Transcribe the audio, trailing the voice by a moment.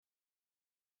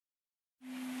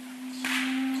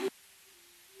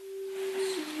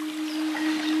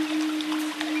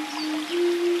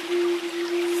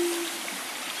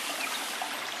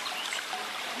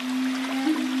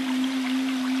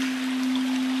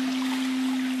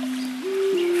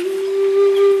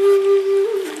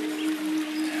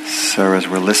So as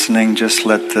we're listening, just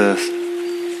let the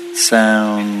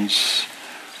sounds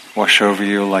wash over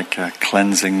you like a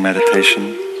cleansing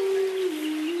meditation.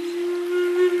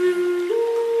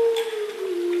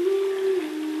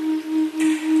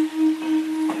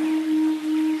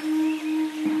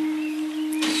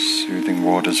 Soothing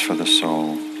waters for the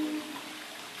soul.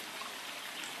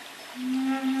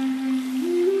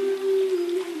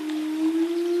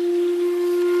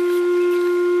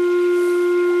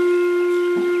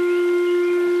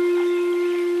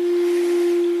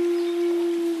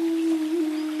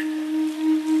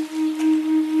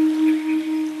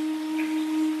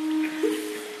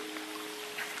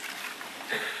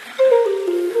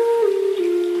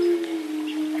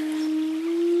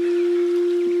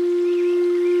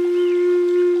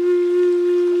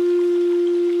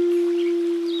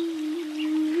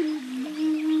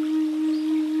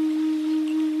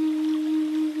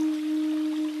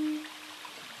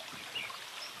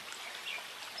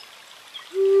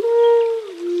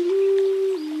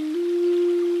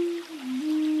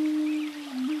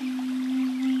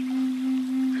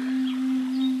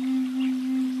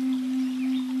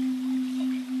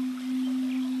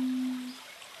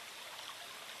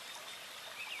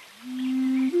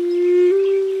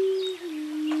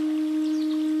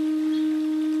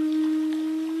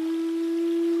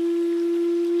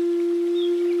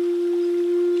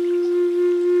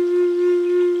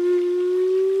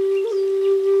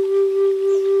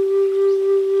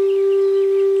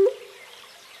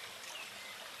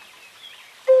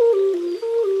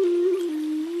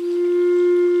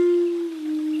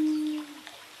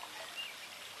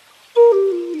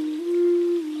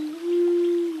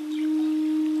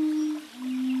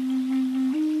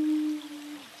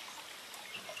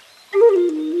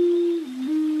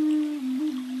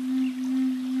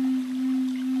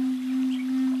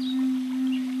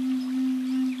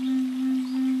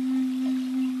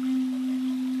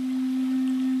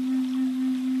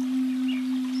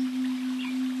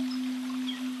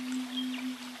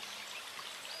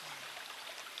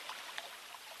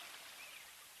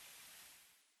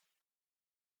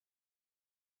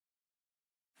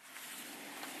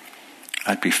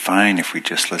 I'd be fine if we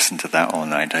just listened to that all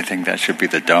night. I think that should be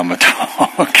the Dharma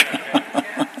talk.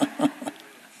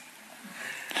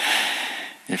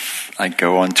 If I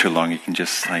go on too long, you can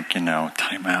just time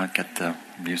out, get the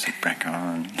music back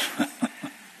on.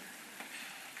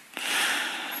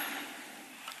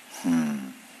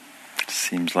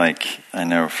 Seems like, I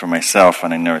know for myself,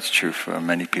 and I know it's true for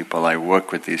many people I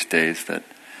work with these days, that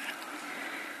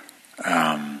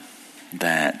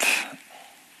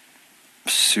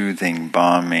soothing,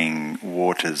 balming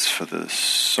waters for the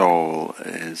soul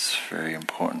is very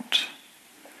important.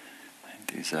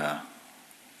 These are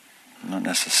not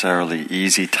necessarily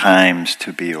easy times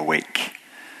to be awake,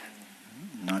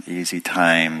 not easy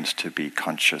times to be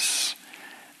conscious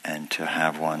and to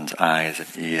have one's eyes and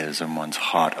ears and one's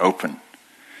heart open.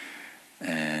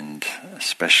 And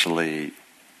especially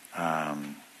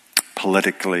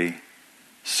politically,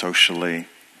 socially,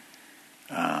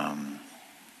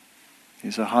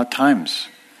 these are hard times.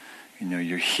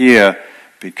 You're here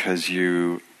because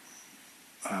you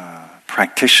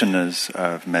practitioners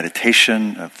of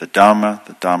meditation, of the Dharma.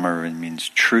 The Dharma means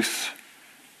truth,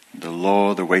 the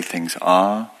law, the way things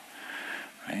are.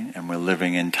 Right? And we're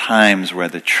living in times where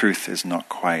the truth is not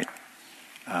quite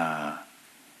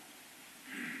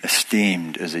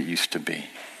esteemed as it used to be.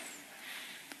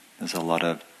 There's a lot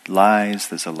of lies,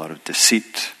 there's a lot of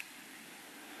deceit,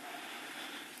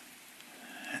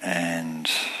 and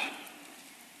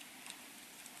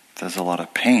there's a lot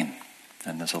of pain.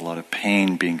 And there's a lot of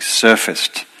pain being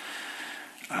surfaced,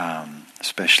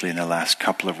 especially in the last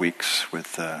couple of weeks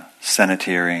with the Senate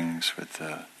hearings, with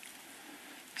the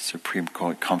Supreme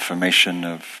Court confirmation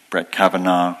of Brett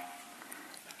Kavanaugh,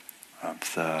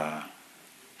 of the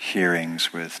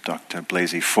hearings with Dr.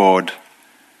 Blasey Ford,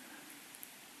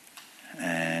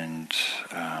 and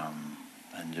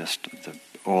just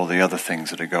all the other things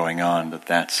that are going on,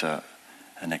 that's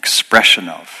an expression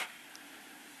of.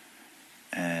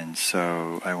 And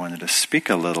so I wanted to speak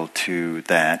a little to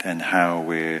that and how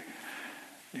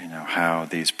how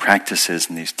these practices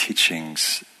and these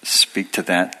teachings speak to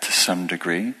that to some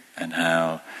degree, and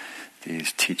how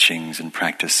these teachings and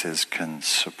practices can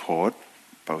support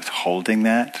both holding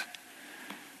that,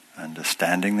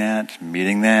 understanding that,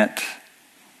 meeting that,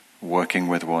 working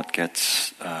with what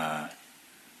gets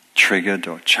triggered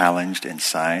or challenged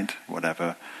inside,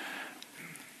 whatever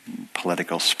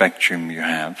political spectrum you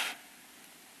have,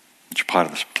 which part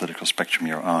of the political spectrum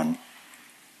you're on.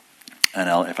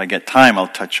 And if I get time, I'll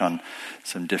touch on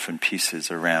some different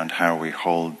pieces around how we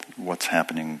hold what's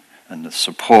happening, and that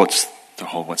supports the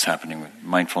whole what's happening with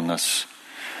mindfulness,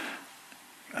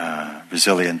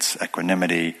 resilience,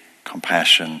 equanimity,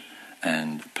 compassion,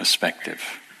 and perspective.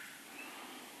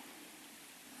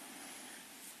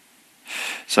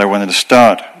 So I wanted to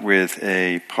start with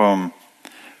a poem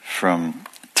from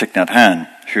Thich Nhat Hanh,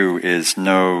 who is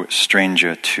no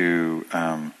stranger to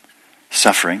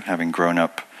suffering, having grown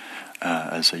up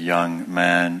as a young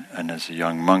man and as a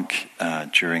young monk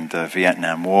during the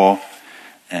Vietnam War,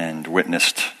 and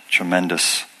witnessed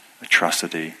tremendous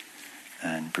atrocity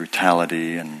and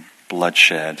brutality and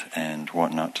bloodshed and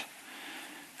whatnot.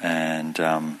 And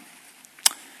I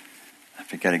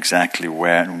forget exactly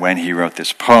where and when he wrote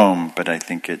this poem, but I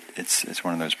think it's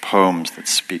one of those poems that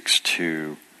speaks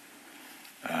to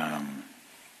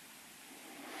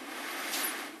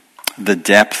the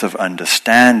depth of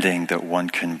understanding that one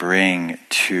can bring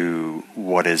to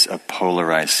what is a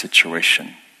polarized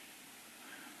situation,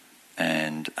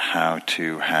 and how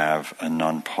to have a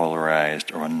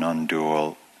non-polarized or a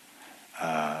non-dual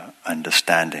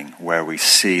understanding, where we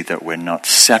see that we're not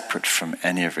separate from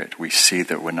any of it. We see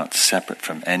that we're not separate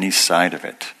from any side of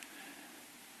it.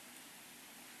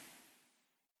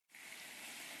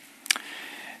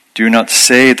 Do not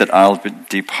say that I'll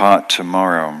depart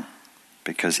tomorrow,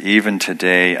 because even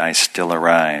today I still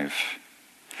arrive.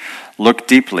 Look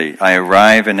deeply, I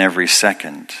arrive in every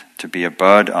second, to be a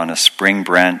bud on a spring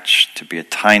branch, to be a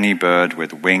tiny bird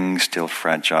with wings still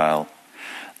fragile,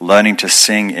 learning to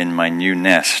sing in my new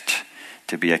nest,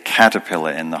 to be a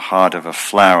caterpillar in the heart of a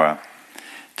flower,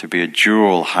 to be a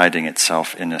jewel hiding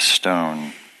itself in a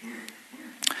stone.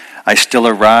 I still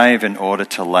arrive in order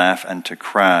to laugh and to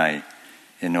cry,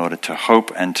 in order to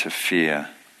hope and to fear.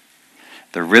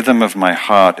 The rhythm of my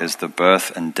heart is the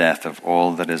birth and death of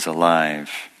all that is alive.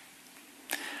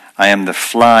 I am the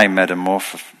fly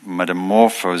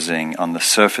metamorphosing on the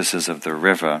surfaces of the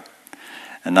river,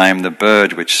 and I am the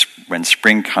bird which, when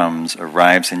spring comes,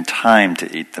 arrives in time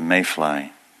to eat the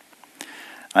mayfly.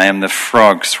 I am the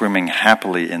frog swimming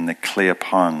happily in the clear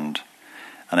pond,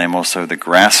 and I am also the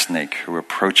grass snake who,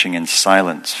 approaching in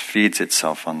silence, feeds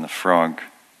itself on the frog.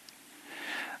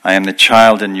 I am the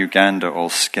child in Uganda, all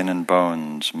skin and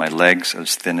bones, my legs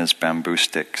as thin as bamboo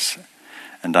sticks,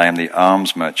 and I am the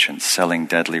arms merchant selling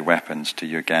deadly weapons to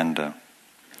Uganda.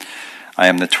 I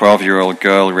am the 12-year-old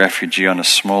girl refugee on a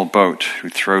small boat who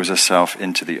throws herself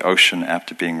into the ocean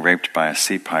after being raped by a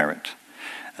sea pirate,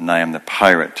 and I am the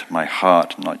pirate, my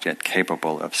heart not yet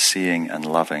capable of seeing and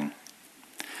loving.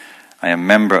 I am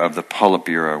member of the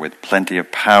Politburo with plenty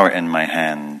of power in my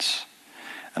hands,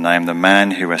 and I am the man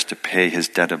who has to pay his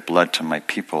debt of blood to my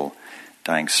people,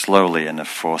 dying slowly in a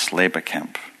forced labor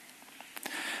camp.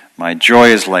 My joy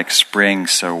is like spring,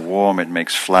 so warm it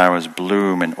makes flowers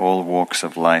bloom in all walks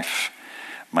of life.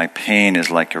 My pain is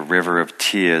like a river of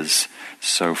tears,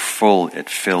 so full it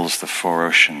fills the four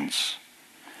oceans.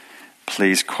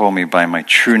 Please call me by my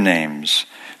true names,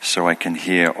 so I can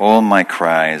hear all my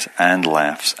cries and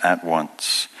laughs at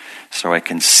once, so I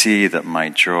can see that my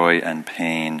joy and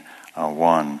pain are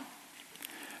one.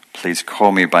 Please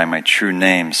call me by my true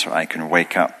name so I can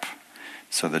wake up,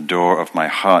 so the door of my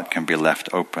heart can be left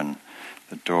open,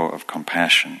 the door of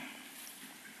compassion.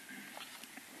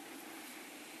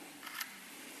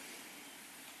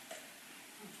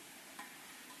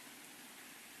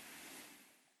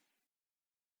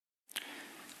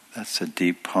 That's a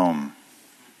deep poem.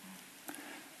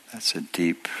 That's a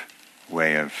deep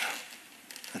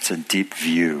that's a deep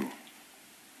view.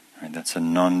 Right? That's a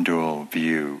non-dual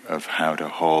view of how to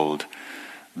hold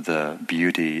the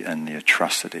beauty and the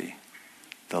atrocity,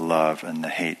 the love and the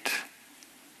hate,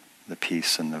 the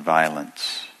peace and the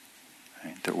violence,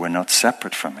 right? That we're not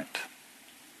separate from it.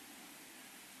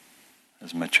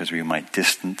 As much as we might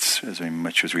distance, as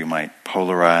much as we might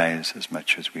polarize, as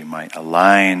much as we might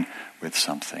align with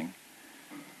something,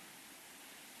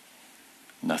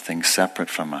 nothing separate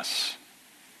from us.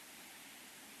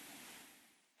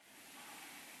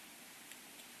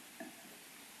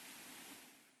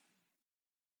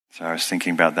 So I was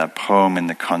thinking about that poem in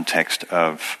the context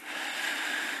of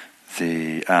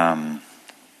the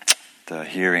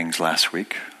hearings last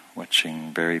week,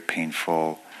 watching very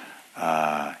painful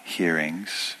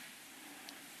hearings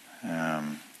that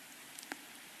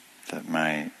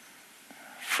my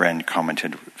friend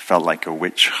commented felt like a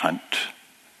witch hunt,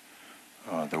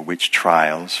 or the witch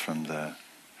trials from the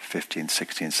 15th,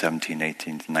 16th, 17th,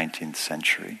 18th, 19th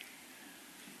century,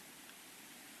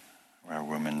 where a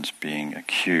woman's being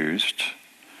accused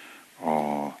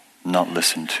or not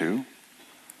listened to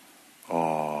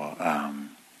or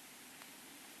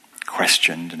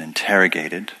questioned and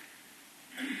interrogated.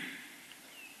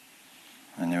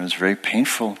 And it was very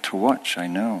painful to watch, I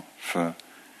know, for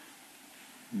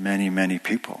many, many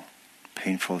people.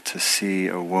 Painful to see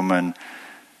a woman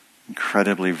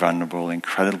incredibly vulnerable,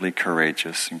 incredibly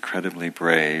courageous, incredibly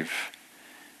brave,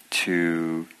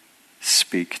 to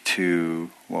speak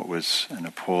to what was an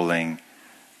appalling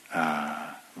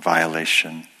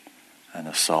violation and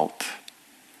assault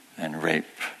and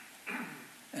rape,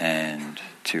 and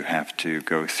to have to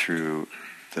go through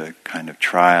the kind of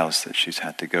trials that she's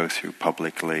had to go through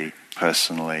publicly,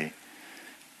 personally,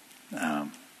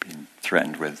 being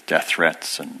threatened with death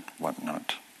threats and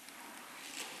whatnot.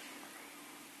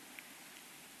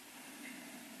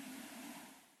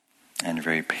 And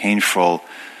very painful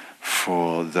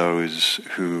for those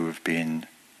who have been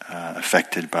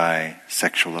affected by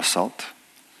sexual assault,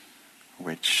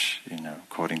 which,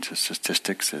 according to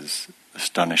statistics, is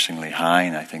astonishingly high,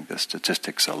 and I think the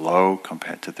statistics are low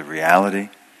compared to the reality.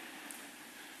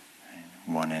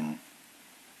 1 in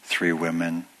 3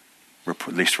 women, at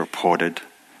least reported,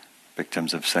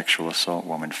 victims of sexual assault.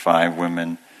 1 in 5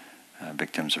 women,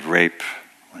 victims of rape.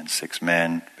 1 in 6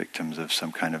 men, victims of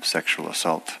some kind of sexual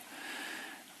assault.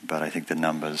 But I think the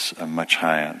numbers are much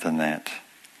higher than that.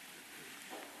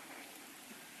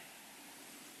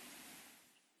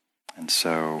 And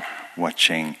so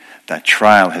watching that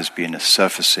trial has been a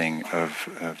surfacing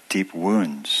of deep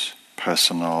wounds,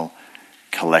 personal,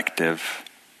 collective.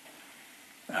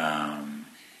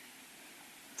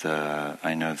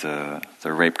 I know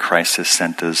the rape crisis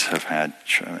centers have had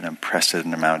an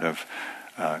unprecedented amount of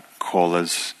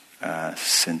callers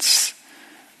since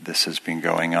this has been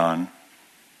going on.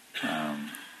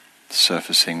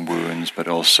 Surfacing wounds, but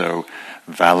also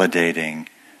validating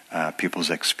people's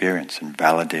experience and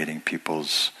validating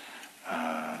people's,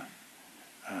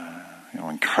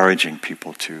 encouraging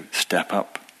people to step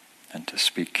up and to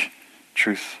speak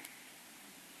truth.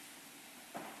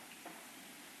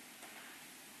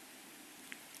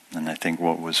 And I think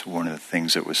what was one of the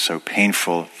things that was so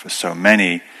painful for so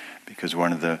many, because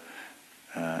one of the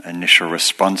initial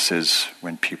responses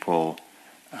when people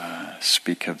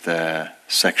speak of their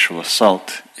sexual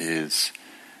assault is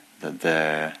that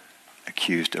they're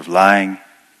accused of lying,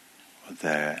 or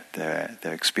their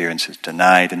experience is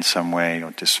denied in some way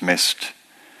or dismissed,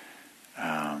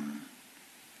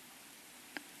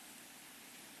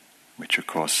 which of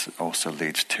course also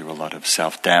leads to a lot of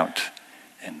self-doubt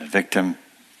in the victim.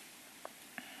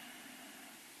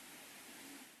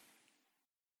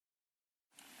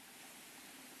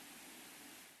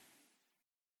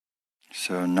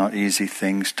 So not easy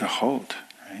things to hold,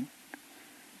 right?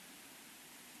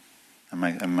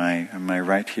 Am I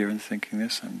right here in thinking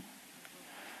this?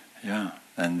 Yeah,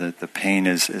 and the pain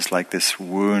is like this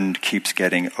wound keeps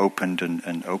getting opened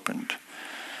and opened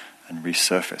and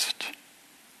resurfaced.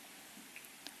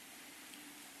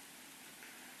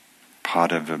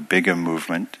 Part of a bigger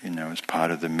movement, as part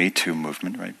of the Me Too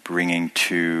movement, right? Bringing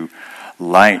to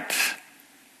light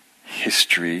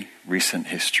recent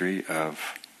history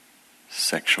of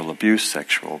sexual abuse,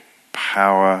 sexual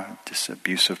power,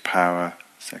 disabuse of power,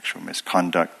 sexual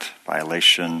misconduct,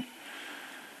 violation,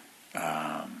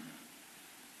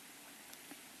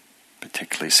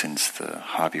 particularly since the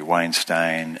Harvey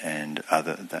Weinstein and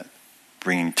other, that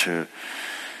bringing to,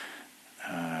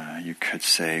 you could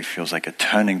say, feels like a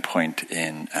turning point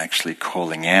in actually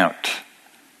calling out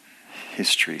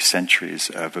history, centuries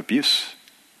of abuse,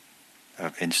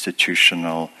 of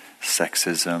institutional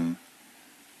sexism,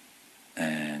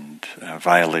 and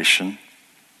violation.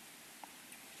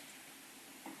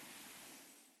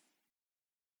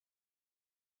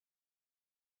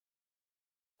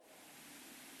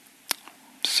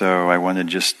 So I wanted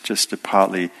just to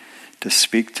partly to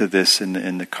speak to this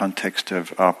in the context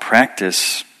of our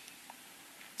practice,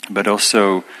 but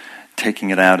also taking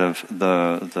it out of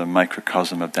the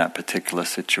microcosm of that particular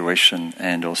situation,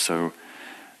 and also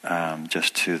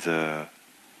just to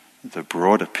the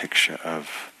broader picture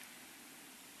of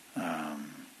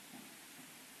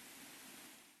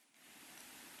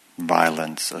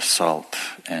violence, assault,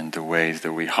 and the ways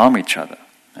that we harm each other.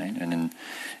 Right? And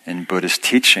in Buddhist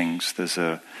teachings, there's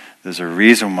a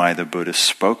reason why the Buddha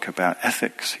spoke about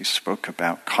ethics. He spoke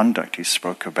about conduct. He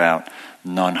spoke about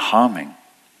non-harming.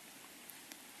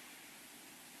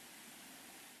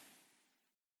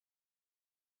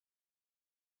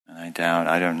 And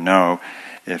I don't know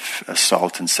if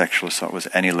assault and sexual assault was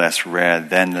any less rare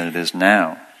then than it is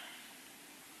now.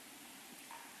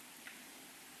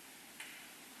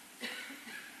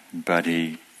 But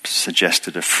he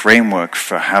suggested a framework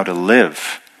for how to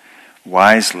live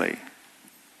wisely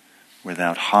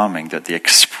without harming, that the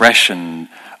expression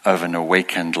of an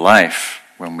awakened life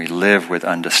when we live with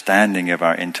understanding of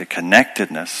our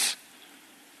interconnectedness,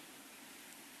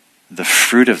 the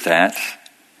fruit of that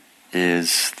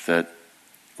is that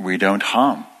we don't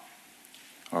harm.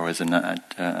 Or as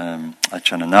Ajahn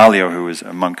Analio, who was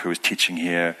a monk who was teaching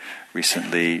here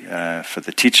recently for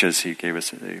the teachers, he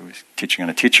was teaching on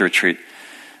a teacher retreat.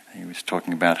 He was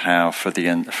talking about how for the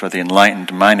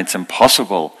enlightened mind, it's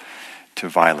impossible to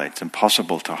violate, it's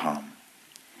impossible to harm.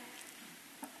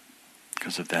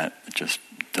 Because of that, it just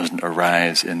doesn't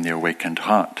arise in the awakened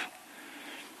heart.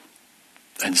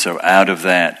 And so out of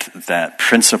that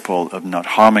principle of not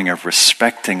harming, of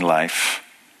respecting life,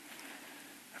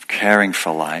 of caring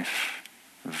for life,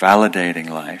 validating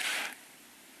life,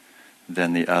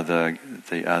 then the other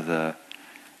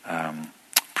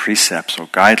precepts or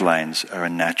guidelines are a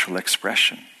natural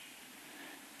expression.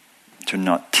 To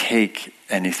not take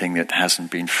anything that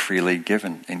hasn't been freely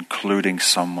given, including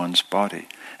someone's body,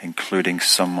 including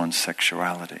someone's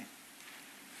sexuality.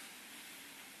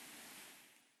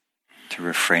 To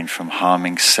refrain from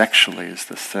harming sexually is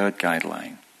the third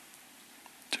guideline.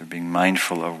 To being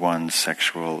mindful of one's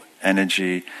sexual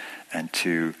energy and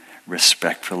to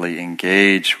respectfully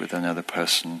engage with another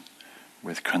person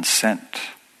with consent,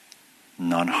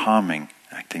 non-harming,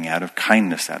 acting out of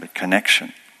kindness, out of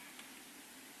connection.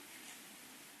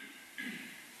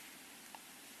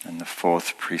 And the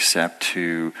fourth precept,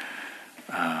 to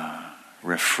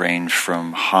refrain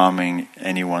from harming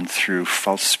anyone through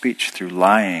false speech, through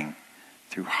lying,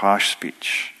 through harsh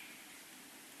speech.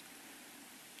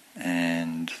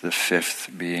 And the fifth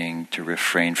being to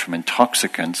refrain from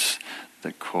intoxicants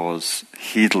that cause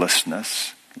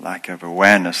heedlessness, lack of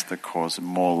awareness, that cause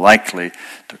more likely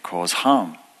to cause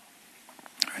harm.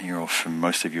 And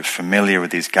most of you are familiar with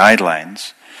these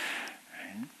guidelines.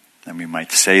 And we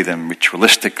might say them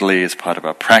ritualistically as part of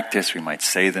our practice. We might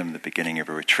say them at the beginning of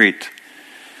a retreat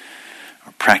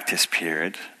or practice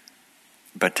period.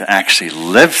 But to actually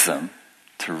live them,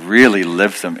 to really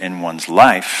live them in one's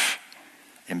life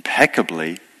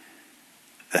impeccably,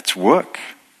 that's work.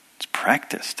 It's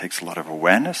practice. It takes a lot of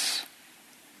awareness.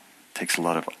 It takes a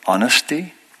lot of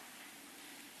honesty.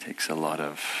 It takes a lot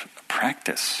of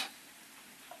practice.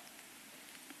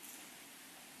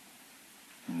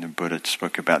 And the Buddha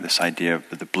spoke about this idea of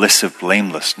the bliss of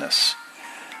blamelessness,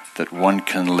 that one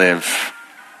can live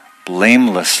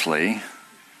blamelessly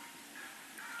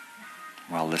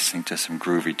while listening to some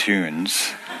groovy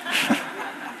tunes.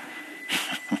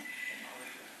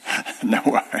 No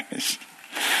worries.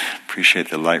 Appreciate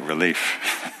the light relief.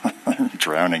 I'm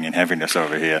drowning in heaviness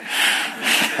over here.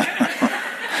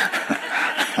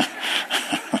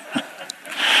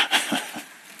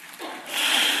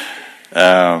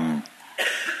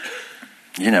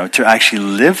 To actually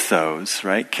live those,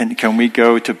 right? Can we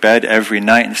go to bed every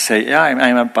night and say, yeah,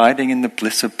 I'm abiding in the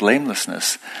bliss of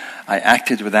blamelessness. I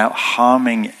acted without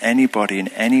harming anybody in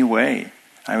any way.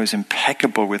 I was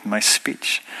impeccable with my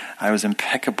speech. I was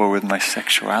impeccable with my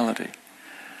sexuality.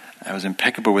 I was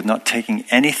impeccable with not taking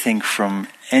anything from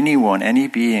anyone, any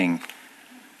being.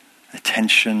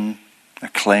 Attention,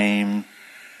 acclaim,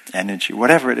 energy,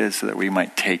 whatever it is that we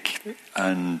might take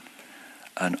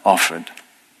unoffered.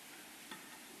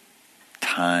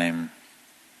 Time.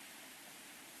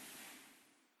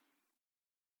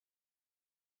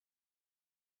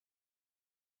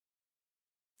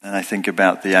 And I think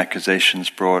about the accusations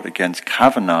brought against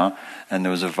Kavanaugh, and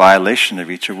there was a violation of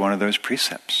each of one of those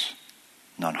precepts.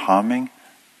 Not harming,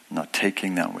 not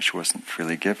taking that which wasn't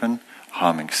freely given,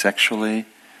 harming sexually,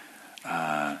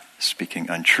 speaking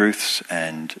untruths,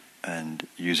 and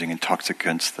using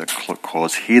intoxicants that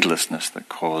cause heedlessness, that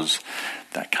cause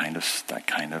that kind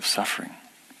of suffering.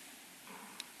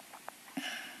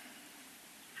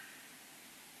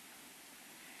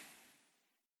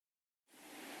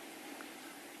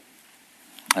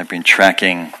 I've been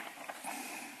tracking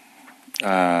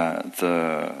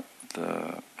the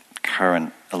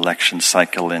current election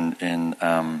cycle in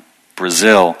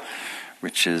Brazil,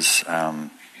 which is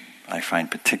I find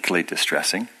particularly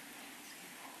distressing.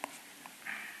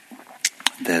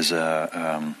 There's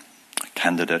a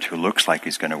candidate who looks like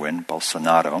he's going to win,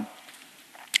 Bolsonaro.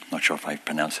 Not sure if I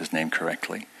pronounced his name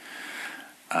correctly.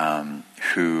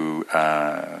 Who,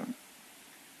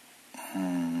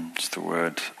 what's the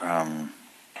word?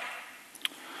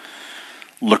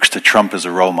 Looks to Trump as a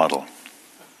role model.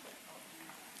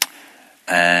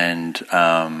 And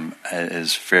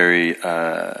is very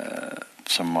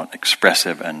somewhat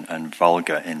expressive and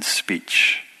vulgar in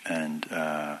speech. And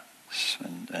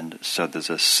so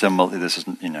there's a similar. This is,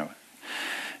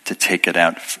 to take it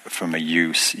out from a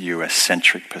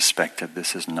US-centric perspective.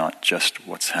 This is not just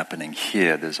what's happening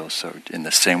here. There's also, in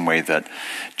the same way that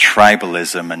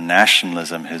tribalism and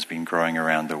nationalism has been growing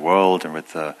around the world, and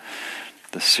with the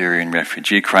Syrian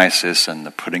refugee crisis and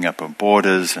the putting up of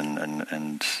borders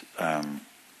and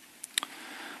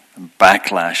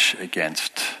backlash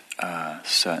against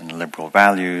certain liberal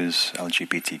values,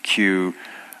 LGBTQ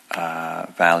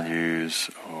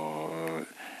values, or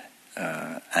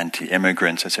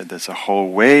anti-immigrants. I said there's a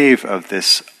whole wave of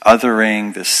this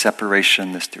othering, this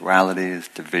separation, this duality, this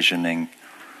divisioning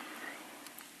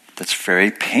that's very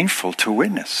painful to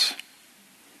witness.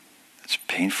 It's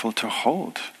painful to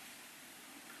hold.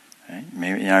 Right?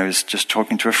 Maybe, I was just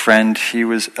talking to a friend. He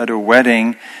was at a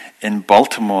wedding in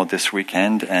Baltimore this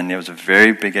weekend, and there was a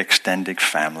very big extended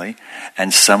family,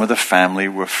 and some of the family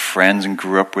were friends and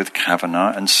grew up with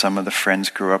Kavanaugh, and some of the friends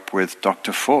grew up with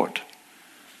Dr. Ford,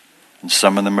 and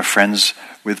some of them are friends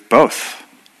with both.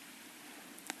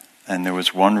 And there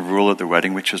was one rule at the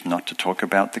wedding, which was not to talk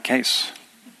about the case.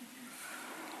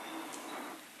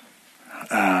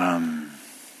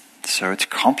 So it's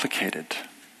complicated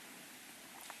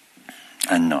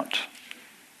and not.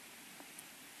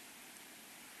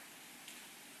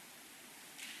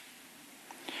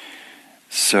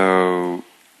 So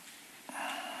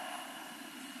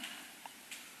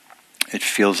it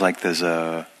feels like there's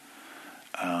a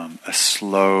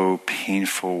slow,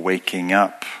 painful waking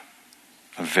up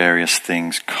of various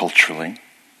things culturally,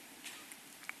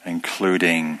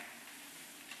 including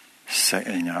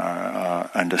our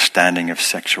understanding of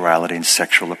sexuality and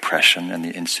sexual oppression and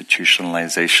the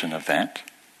institutionalization of that.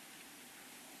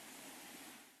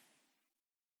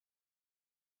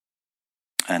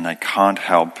 And I can't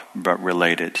help but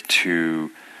relate it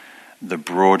to the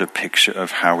broader picture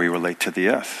of how we relate to the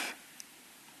earth.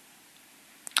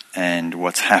 And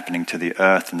what's happening to the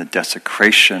earth and the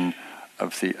desecration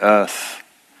of the earth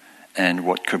and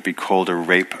what could be called a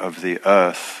rape of the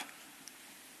earth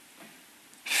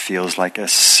feels like a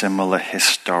similar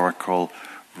historical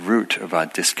root of our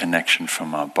disconnection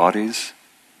from our bodies,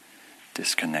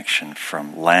 disconnection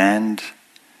from land,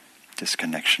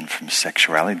 disconnection from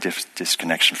sexuality,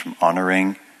 disconnection from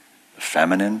honoring the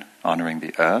feminine, honoring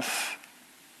the earth.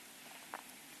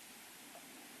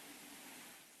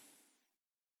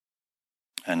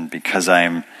 And because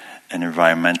I'm an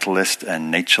environmentalist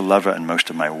and nature lover, and most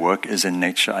of my work is in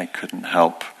nature, I couldn't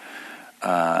help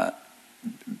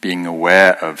being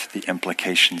aware of the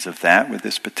implications of that with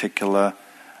this particular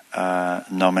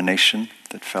nomination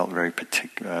that felt very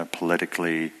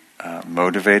politically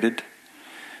motivated.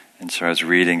 And so I was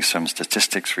reading some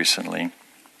statistics recently.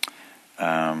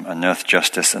 An Earth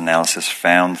Justice analysis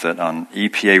found that on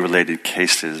EPA-related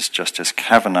cases, Justice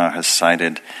Kavanaugh has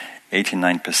cited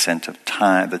 89% of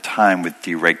the time with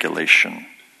deregulation,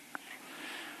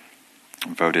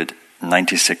 voted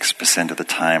 96% of the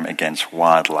time against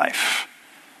wildlife,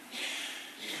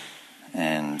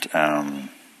 and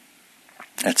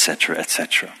etc.,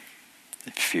 etc.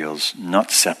 It feels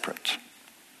not separate.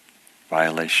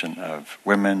 Violation of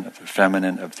women, of the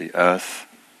feminine, of the earth,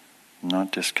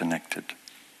 not disconnected.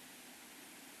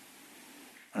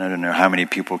 And I don't know how many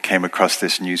people came across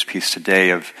this news piece today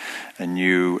of a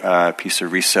new piece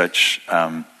of research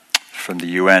from the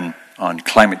UN on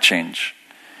climate change,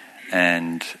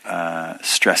 and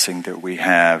stressing that we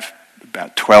have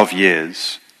about 12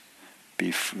 years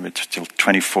till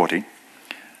 2040,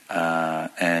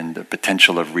 and the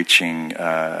potential of reaching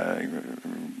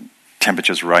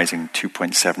temperatures rising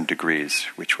 2.7 degrees,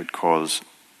 which would cause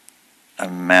a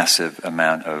massive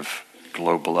amount of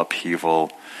global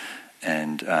upheaval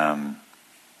and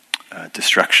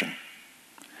destruction.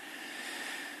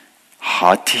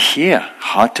 Hard to hear,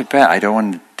 hard to bear. I don't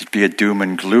want to be a doom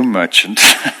and gloom merchant,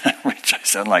 which I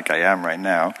sound like I am right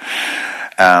now.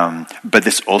 But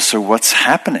it's also what's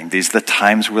happening. These are the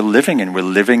times we're living in. We're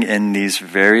living in these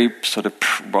very sort of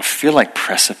what feel like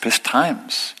precipice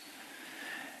times.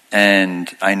 And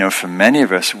I know for many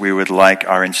of us, we would like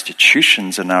our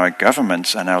institutions and our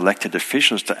governments and our elected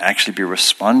officials to actually be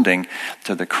responding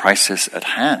to the crisis at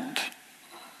hand,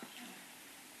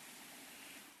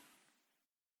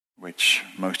 which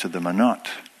most of them are not.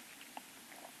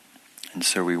 And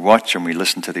so we watch and we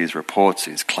listen to these reports,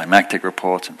 these climatic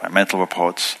reports, environmental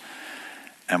reports,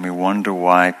 and we wonder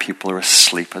why people are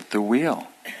asleep at the wheel.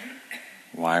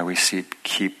 Why we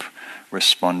keep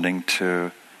responding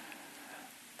to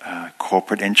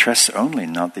corporate interests only,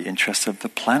 not the interests of the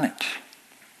planet.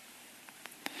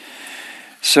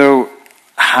 So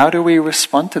how do we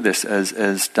respond to this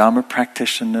as Dharma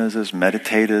practitioners, as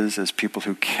meditators, as people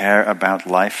who care about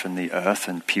life and the earth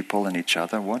and people and each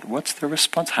other? What's the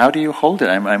response? How do you hold it?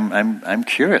 I'm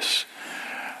curious.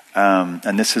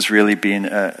 And this has really been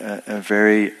a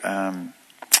very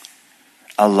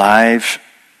alive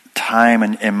time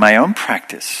in my own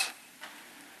practice,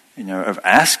 of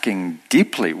asking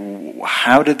deeply,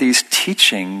 how do these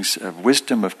teachings of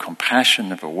wisdom, of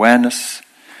compassion, of awareness,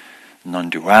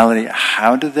 non-duality,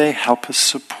 how do they help us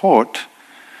support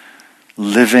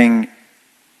living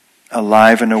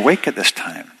alive and awake at this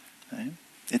time? Right?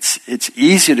 It's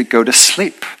easier to go to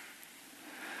sleep.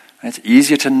 It's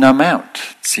easier to numb out,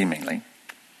 seemingly.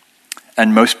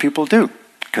 And most people do,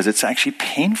 because it's actually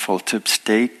painful to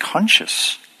stay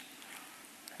conscious.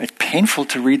 It's painful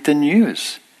to read the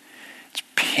news. It's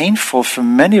painful for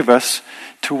many of us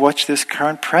to watch this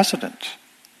current president.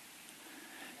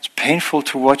 It's painful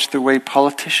to watch the way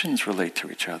politicians relate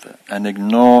to each other and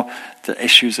ignore the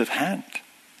issues at hand.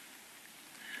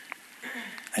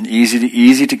 And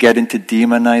easy to get into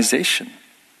demonization.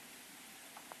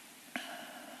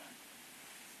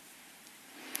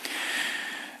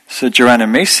 So Joanna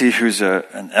Macy, who's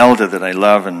an elder that I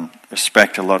love and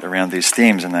respect a lot around these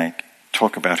themes, and I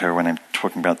talk about her when I'm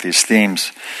talking about these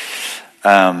themes,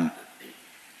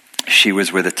 she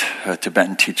was with her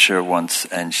Tibetan teacher once,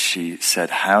 and she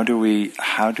said, "How do we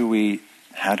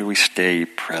stay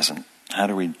present? How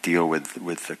do we deal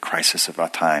with the crisis of our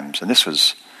times?" And this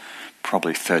was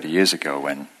probably 30 years ago,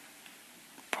 when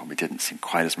probably didn't seem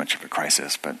quite as much of a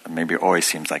crisis, but maybe it always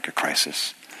seems like a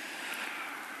crisis.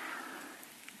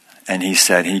 And he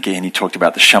said, he talked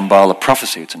about the Shambhala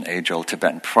prophecy. It's an age-old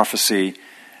Tibetan prophecy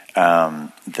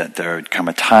that there would come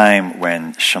a time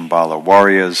when Shambhala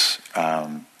warriors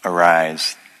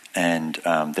arise, and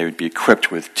they would be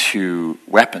equipped with two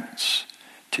weapons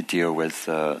to deal with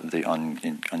the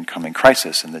oncoming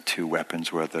crisis. And the two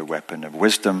weapons were the weapon of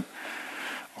wisdom,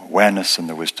 awareness, and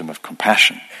the wisdom of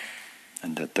compassion.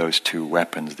 And that those two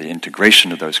weapons, the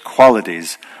integration of those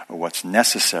qualities, are what's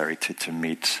necessary to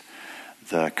meet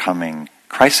the coming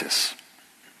crisis.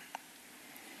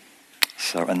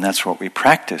 So, and that's what we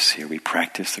practice here. We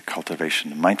practice the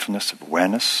cultivation of mindfulness, of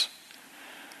awareness,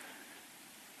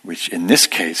 which in this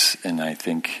case, and I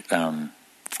think,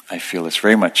 I feel it's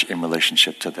very much in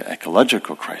relationship to the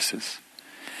ecological crisis,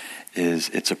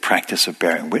 it's a practice of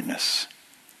bearing witness.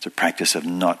 It's a practice of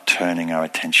not turning our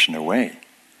attention away.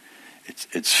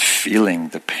 It's feeling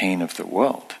the pain of the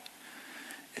world.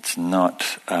 It's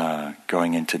not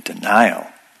going into denial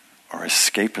or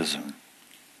escapism.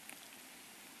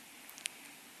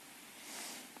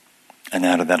 And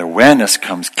out of that awareness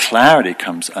comes clarity,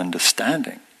 comes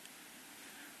understanding.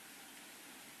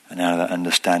 And out of that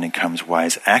understanding comes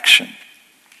wise action,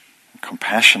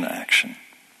 compassionate action.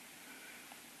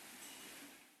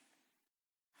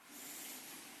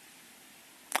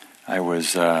 I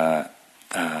was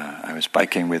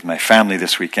biking with my family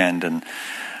this weekend, and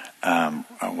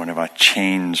one of our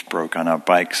chains broke on our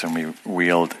bikes, and we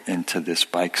wheeled into this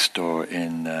bike store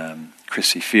in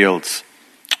Crissy Fields.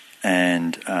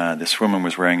 And this woman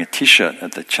was wearing a T-shirt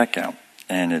at the checkout,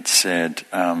 and it said,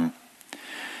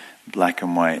 black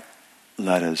and white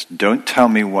letters, "Don't tell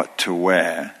me what to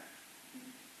wear.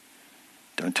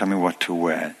 Don't tell me what to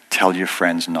wear. Tell your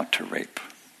friends not to rape."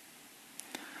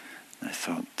 I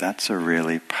thought, that's a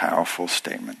really powerful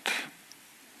statement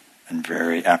and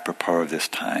very apropos of this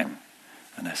time.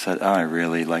 And I said, "Oh, I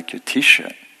really like your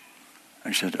T-shirt."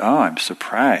 And she said, "Oh, I'm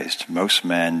surprised. Most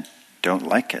men don't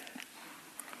like it.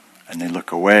 And they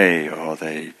look away or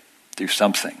they do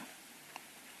something."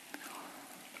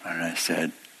 And I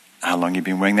said, "How long have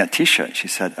you been wearing that T-shirt?" She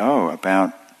said, "Oh,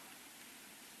 about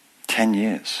 10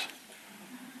 years.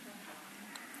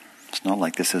 It's not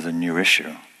like this is a new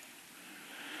issue."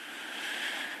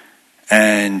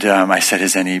 And I said,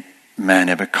 "Has any man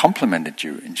ever complimented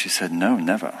you?" And she said, "No,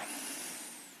 never."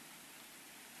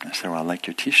 I said, "Well, I like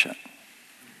your T-shirt."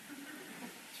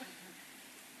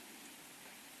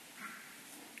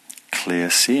 Clear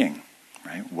seeing,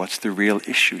 right? What's the real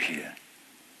issue here?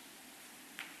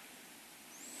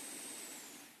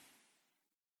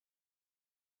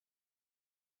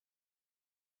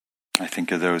 I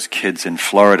think of those kids in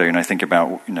Florida, and I think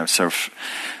about,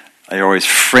 I always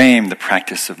frame the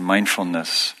practice of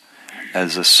mindfulness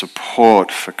as a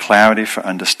support for clarity, for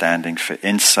understanding, for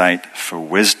insight, for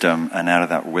wisdom, and out of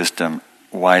that wisdom,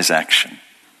 wise action.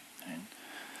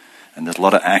 And there's a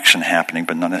lot of action happening,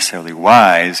 but not necessarily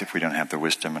wise if we don't have the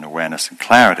wisdom and awareness and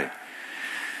clarity.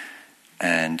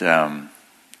 And I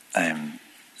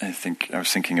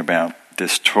was thinking about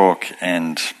this talk,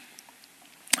 and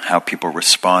how people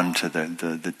respond to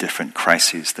the different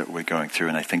crises that we're going through.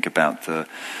 And I think about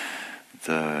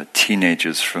the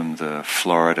teenagers from the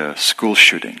Florida school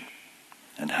shooting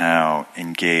and how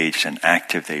engaged and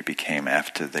active they became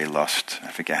after they lost,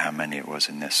 I forget how many it was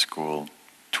in their school,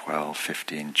 12,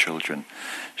 15 children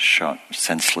shot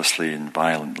senselessly and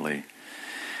violently,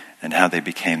 and how they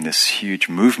became this huge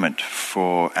movement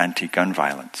for anti-gun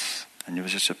violence. And it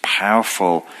was just a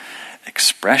powerful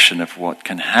expression of what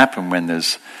can happen when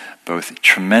there's both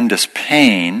tremendous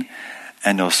pain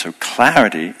and also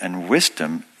clarity and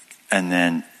wisdom, and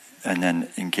then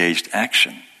engaged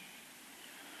action.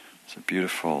 It's a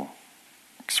beautiful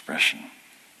expression.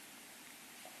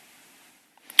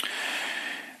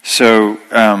 So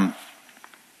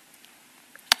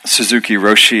Suzuki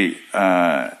Roshi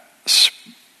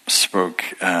spoke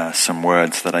some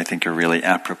words that I think are really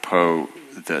apropos,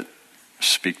 that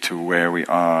speak to where we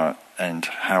are and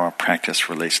how our practice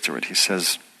relates to it. He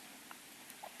says,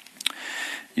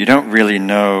 "You don't really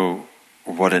know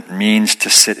what it means to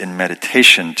sit in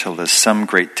meditation till there's some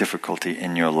great difficulty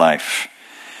in your life.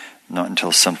 Not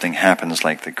until something happens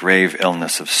like the grave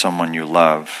illness of someone you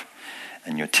love,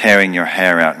 and you're tearing your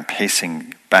hair out and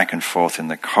pacing back and forth in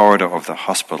the corridor of the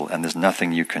hospital, and there's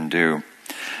nothing you can do.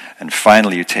 And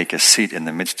finally you take a seat in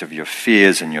the midst of your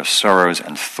fears and your sorrows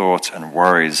and thoughts and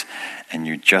worries, and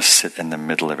you just sit in the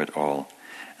middle of it all.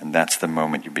 And that's the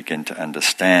moment you begin to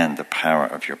understand the power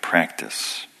of your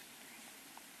practice."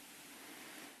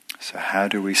 So how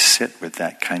do we sit with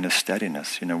that kind of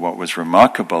steadiness? You know, what was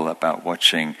remarkable about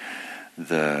watching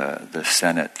the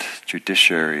Senate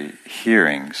Judiciary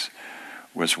hearings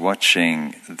was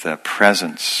watching the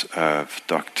presence of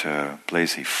Dr.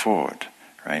 Blasey Ford,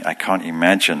 right? I can't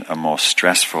imagine a more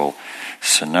stressful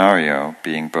scenario,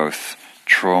 being both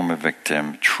trauma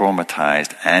victim,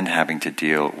 traumatized, and having to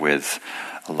deal with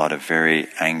a lot of very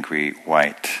angry,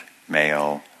 white,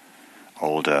 male,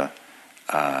 older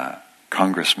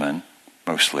congressmen,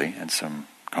 mostly, and some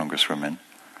congresswomen,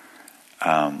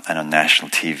 and on national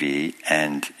TV,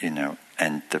 and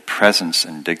the presence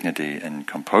and dignity and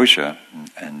composure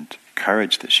and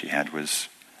courage that she had was,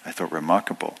 I thought,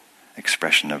 remarkable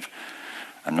expression of,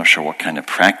 I'm not sure what kind of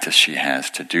practice she has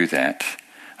to do that,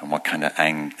 and what kind of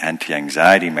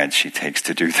anti-anxiety meds she takes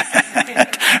to do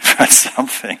that, but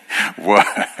something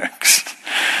works.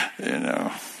 I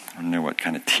don't know what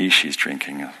kind of tea she's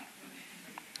drinking.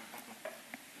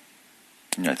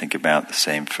 I think about the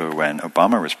same for when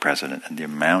Obama was president, and the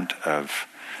amount of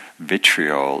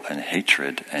vitriol and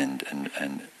hatred and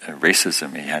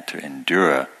racism he had to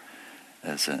endure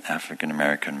as an African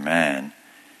American man,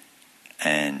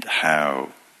 and how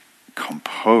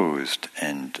composed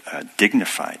and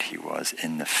dignified he was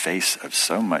in the face of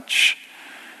so much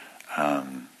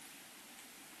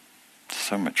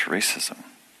racism.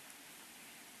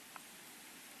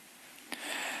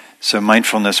 So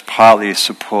mindfulness partly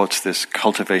supports this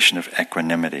cultivation of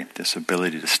equanimity, this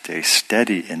ability to stay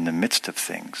steady in the midst of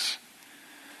things.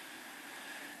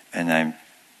 And I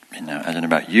don't know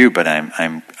about you, but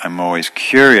I'm always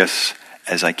curious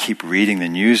as I keep reading the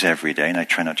news every day, and I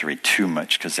try not to read too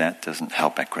much because that doesn't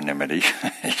help equanimity.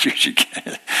 It usually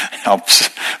helps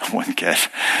one get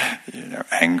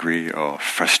angry or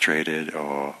frustrated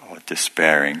or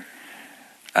despairing.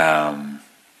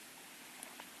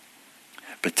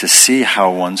 But to see how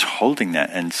one's holding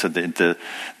that, and so the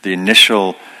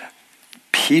initial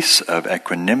piece of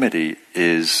equanimity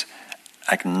is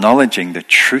acknowledging the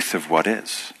truth of what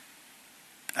is.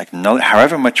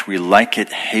 However much we like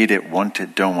it, hate it, want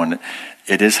it, don't want it,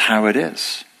 it is how it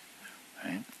is.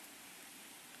 Right?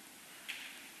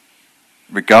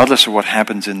 Regardless of what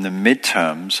happens in the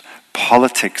midterms,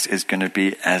 politics is going to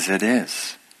be as it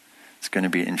is. It's going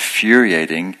to be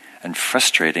infuriating and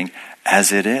frustrating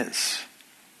as it is.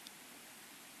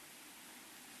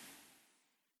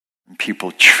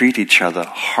 People treat each other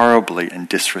horribly and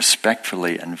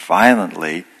disrespectfully and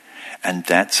violently, and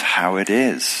that's how it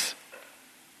is.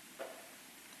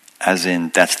 As in,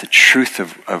 that's the truth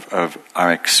of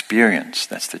our experience.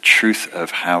 That's the truth of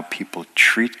how people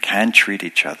can treat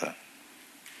each other.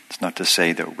 It's not to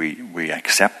say that we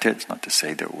accept it. It's not to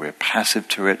say that we're passive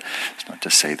to it. It's not to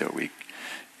say that we,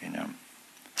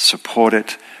 support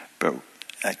it. But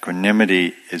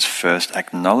equanimity is first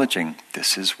acknowledging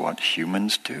this is what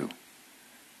humans do.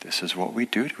 This is what we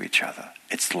do to each other.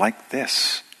 It's like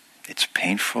this. It's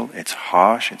painful, it's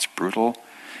harsh, it's brutal.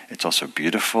 It's also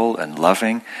beautiful and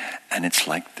loving, and it's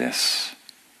like this.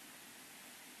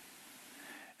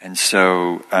 And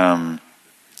so I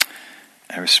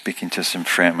was speaking to some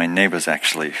friends, my neighbors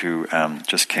actually, who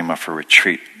just came off a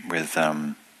retreat with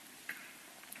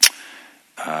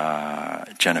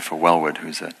Jennifer Wellwood,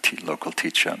 who's a local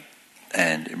teacher,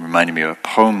 and it reminded me of a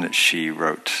poem that she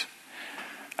wrote.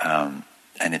 And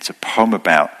it's a poem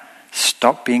about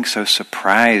stop being so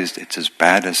surprised it's as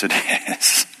bad as it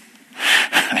is.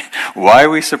 Why are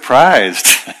we surprised?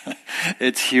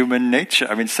 It's human nature.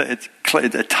 I mean,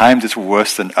 at times it's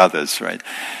worse than others, right?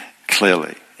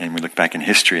 Clearly. And we look back in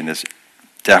history and there's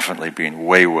definitely been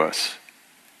way worse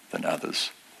than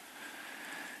others.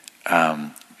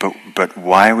 But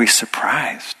why are we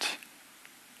surprised?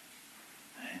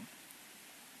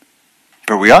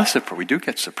 But we do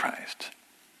get surprised.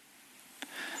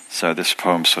 So this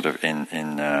poem sort of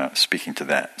in speaking to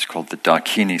that. It's called The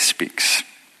Dakini Speaks.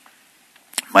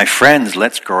 My friends,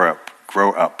 let's grow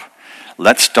up.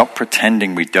 Let's stop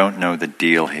pretending we don't know the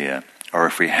deal here. Or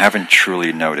if we haven't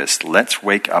truly noticed, let's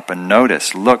wake up and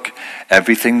notice. Look,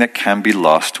 everything that can be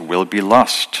lost will be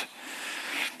lost.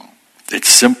 It's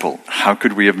simple. How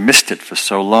could we have missed it for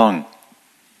so long?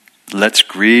 Let's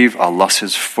grieve our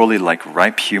losses fully like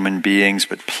ripe human beings,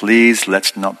 but please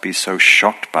let's not be so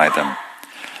shocked by them.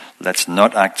 Let's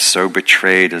not act so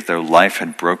betrayed as though life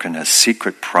had broken a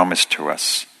secret promise to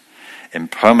us.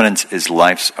 Impermanence is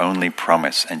life's only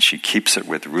promise, and she keeps it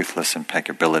with ruthless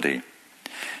impeccability.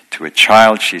 To a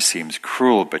child she seems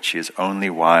cruel, but she is only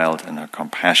wild and her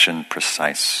compassion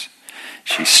precise.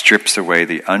 She strips away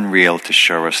the unreal to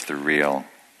show us the real.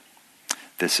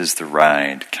 This is the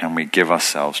ride. Can we give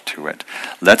ourselves to it?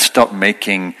 Let's stop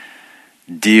making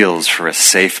deals for a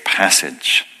safe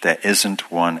passage. There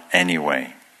isn't one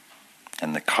anyway,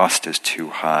 and the cost is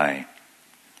too high.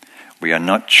 We are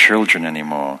not children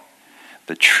anymore.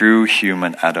 The true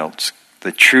human adult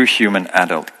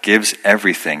gives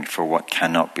everything for what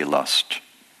cannot be lost.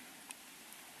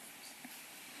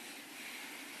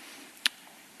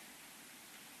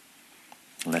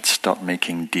 Let's stop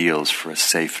making deals for a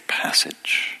safe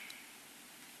passage.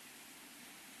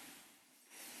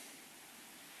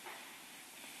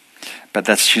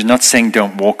 But she's not saying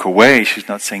don't walk away. She's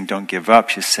not saying don't give up.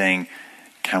 She's saying,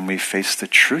 can we face the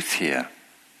truth here?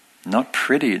 Not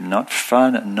pretty, not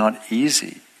fun, not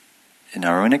easy. In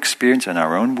our own experience, in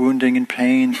our own wounding and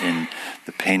pain, in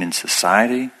the pain in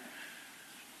society,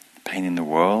 the pain in the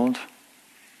world.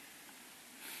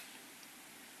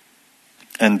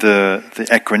 And the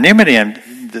equanimity and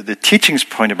the teachings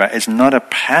point about is not a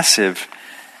passive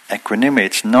equanimity.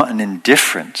 It's not an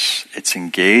indifference. It's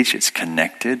engaged, it's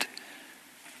connected,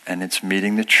 and it's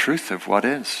meeting the truth of what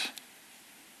is.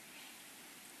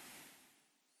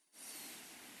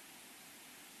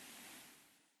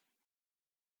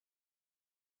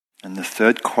 And the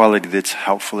third quality that's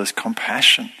helpful is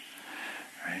compassion.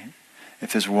 Right?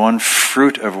 If there's one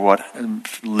fruit of what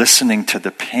listening to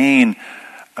the pain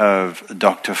of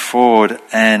Dr. Ford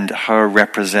and her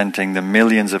representing the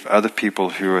millions of other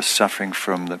people who are suffering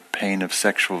from the pain of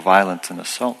sexual violence and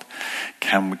assault,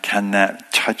 can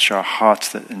that touch our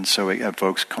hearts? And so it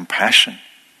evokes compassion,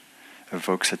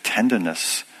 evokes a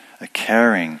tenderness, a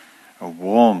caring, a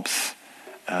warmth,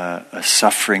 a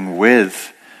suffering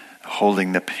with,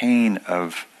 holding the pain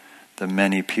of the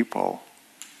many people,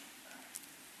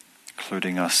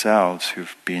 including ourselves,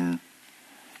 who've been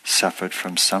suffered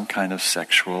from some kind of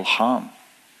sexual harm,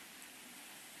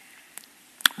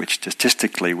 which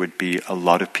statistically would be a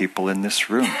lot of people in this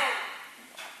room.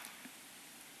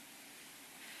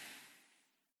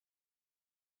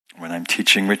 When I'm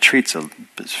teaching retreats,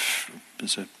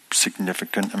 there's a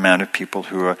significant amount of people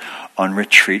who are on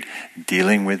retreat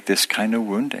dealing with this kind of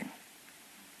wounding.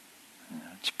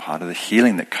 It's part of the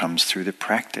healing that comes through the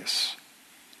practice.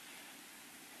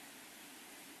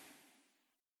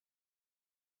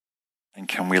 And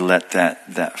can we let the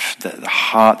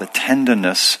heart, the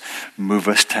tenderness, move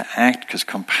us to act? Because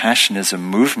compassion is a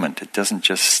movement. It doesn't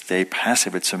just stay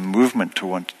passive. It's a movement to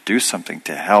want to do something,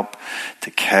 to help, to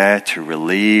care, to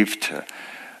relieve, to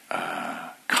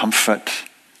comfort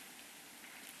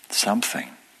something.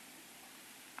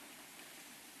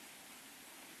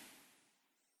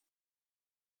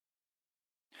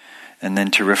 And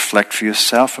then to reflect for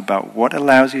yourself about what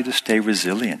allows you to stay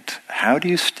resilient. How do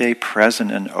you stay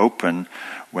present and open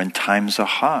when times are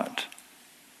hard?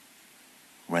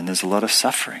 When there's a lot of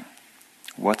suffering?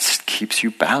 What keeps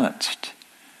you balanced?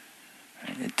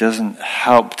 It doesn't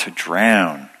help to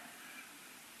drown.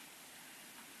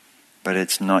 But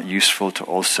it's not useful to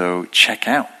also check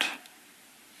out.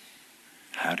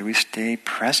 How do we stay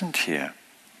present here?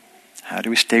 How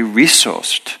do we stay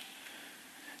resourced?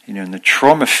 In the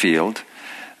trauma field,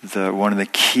 one of the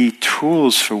key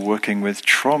tools for working with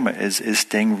trauma is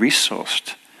staying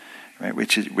resourced, right?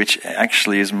 Which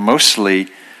actually is mostly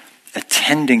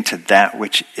attending to that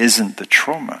which isn't the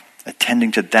trauma.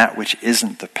 attending to that which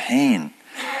isn't the pain,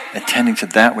 attending to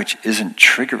that which isn't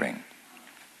triggering.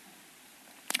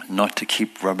 Not to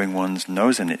keep rubbing one's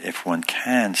nose in it if one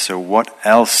can. So what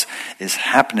else is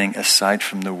happening aside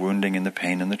from the wounding and the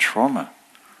pain and the trauma?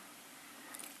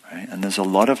 Right? And there's a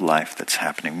lot of life that's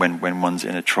happening. When one's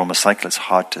in a trauma cycle, it's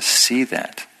hard to see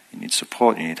that. You need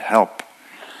support, you need help.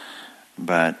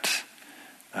 But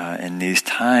in these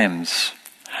times,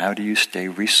 how do you stay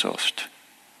resourced?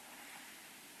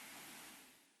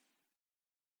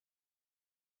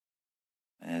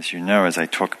 As you know, as I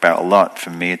talk about a lot, for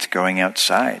me it's going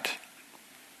outside.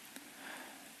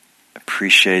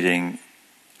 Appreciating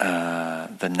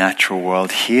the natural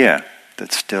world here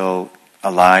that's still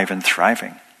alive and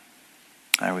thriving.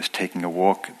 I was taking a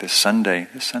walk last Sunday,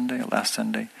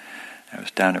 I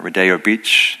was down at Rodeo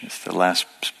Beach. It's the last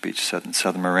beach in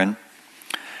Southern Marin.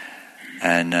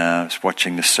 And I was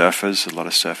watching the surfers, a lot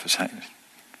of surfers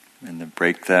in the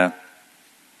break there.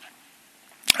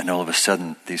 And all of a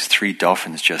sudden, these 3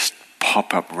 dolphins just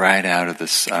pop up right out of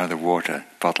the water,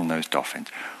 bottlenose dolphins.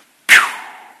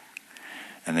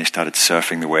 And they started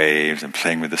surfing the waves and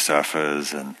playing with the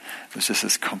surfers, and it was just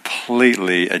this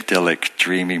completely idyllic,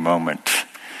 dreamy moment.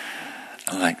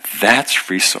 I'm like, that's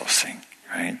resourcing,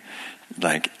 right?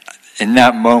 Like, in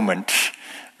that moment,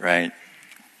 right,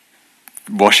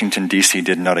 Washington, D.C.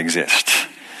 did not exist,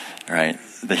 right?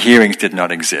 The hearings did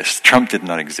not exist. Trump did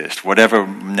not exist. Whatever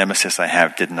nemesis I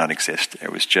have did not exist.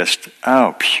 It was just,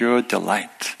 pure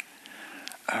delight.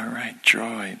 All right,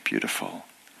 joy, beautiful.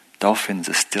 Dolphins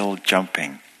are still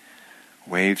jumping.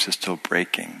 Waves are still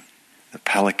breaking. The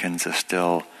pelicans are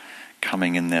still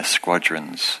coming in their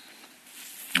squadrons.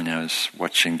 I was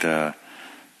watching the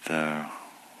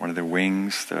what are the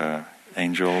wings? The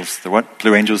angels, the what?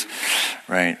 Blue angels,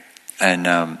 right? And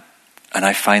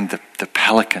I find the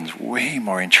pelicans way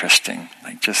more interesting.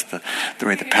 Like just the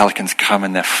way the pelicans come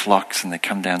in their flocks and they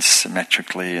come down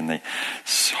symmetrically and they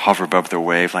hover above the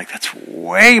wave. Like that's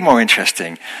way more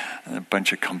interesting than a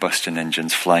bunch of combustion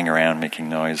engines flying around making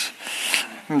noise.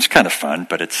 It's kind of fun,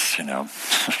 but it's,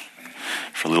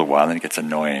 for a little while then it gets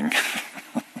annoying.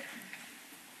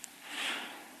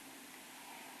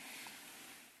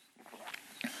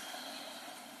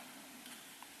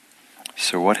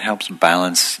 So what helps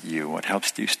balance you? What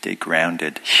helps you stay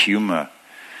grounded? Humor,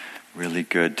 really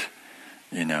good.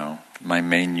 My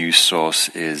main news source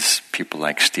is people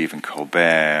like Stephen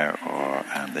Colbert or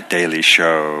The Daily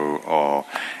Show or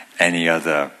any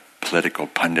other political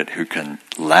pundit who can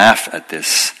laugh at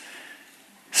this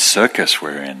circus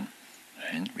we're in.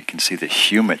 Right? We can see the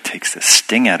humor takes the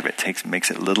sting out of it,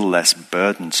 makes it a little less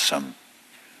burdensome.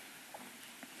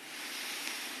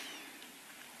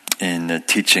 In the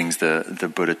teachings,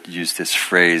 the Buddha used this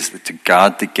phrase, to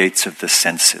guard the gates of the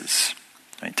senses,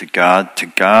 right? To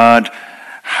guard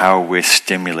how we're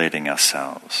stimulating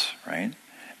ourselves, right?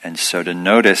 And so to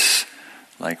notice,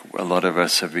 like a lot of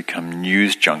us have become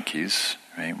news junkies,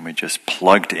 right? We're just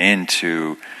plugged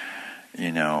into,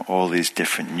 all these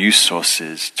different news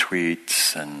sources,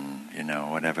 tweets and,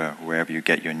 whatever, wherever you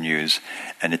get your news,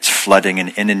 and it's flooding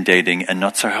and inundating and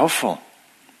not so helpful,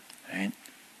 right?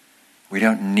 We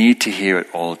don't need to hear it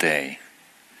all day.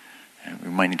 We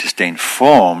might need to stay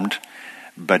informed,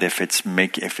 but if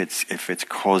it's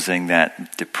causing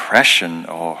that depression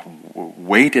or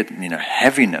weighted,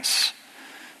 heaviness,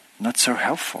 not so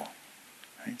helpful.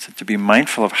 Right? So to be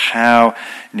mindful of how,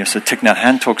 so Thich Nhat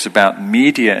Hanh talks about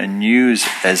media and news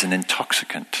as an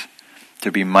intoxicant.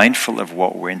 To be mindful of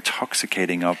what we're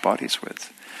intoxicating our bodies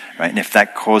with. Right? And if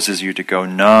that causes you to go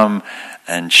numb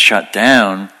and shut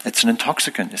down, it's an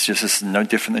intoxicant. It's no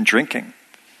different than drinking.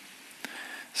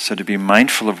 So to be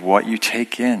mindful of what you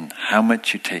take in, how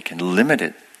much you take in, limit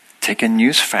it. Take a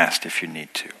news fast if you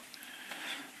need to.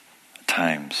 At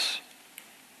times.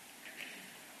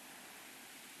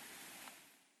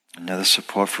 Another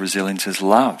support for resilience is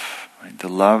love. Right?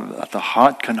 The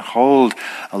heart can hold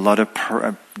a lot of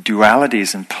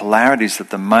dualities and polarities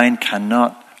that the mind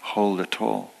cannot hold at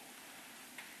all.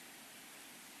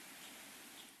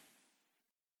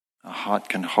 Our heart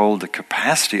can hold the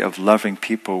capacity of loving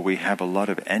people we have a lot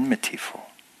of enmity for.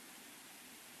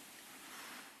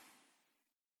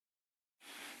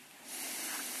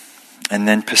 And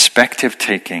then perspective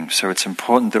taking. So it's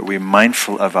important that we're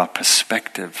mindful of our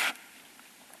perspective.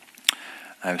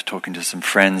 I was talking to some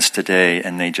friends today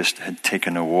and they just had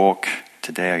taken a walk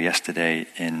today or yesterday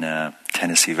in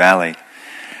Tennessee Valley.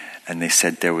 And they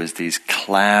said there was these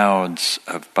clouds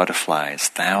of butterflies,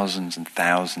 thousands and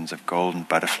thousands of golden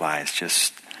butterflies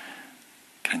just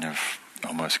kind of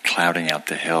almost clouding out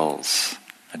the hills.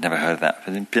 I'd never heard of that.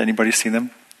 Has anybody seen them?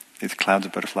 These clouds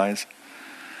of butterflies?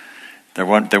 They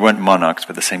weren't monarchs,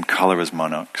 but the same color as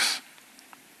monarchs.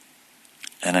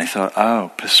 And I thought,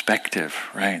 oh, perspective,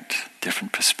 right?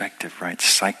 Different perspective, right?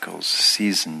 Cycles,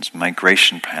 seasons,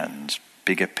 migration patterns,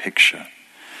 bigger picture.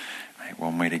 Right?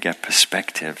 One way to get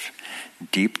perspective.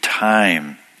 Deep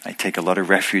time. I take a lot of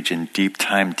refuge in deep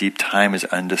time. Deep time is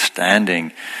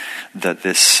understanding that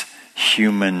this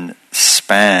human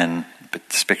span, but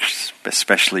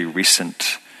especially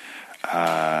recent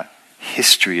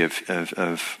history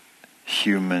of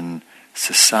human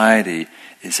society,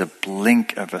 is a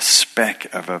blink of a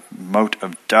speck of a mote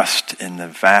of dust in the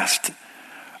vast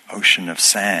ocean of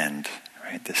sand.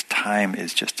 Right? This time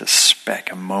is just a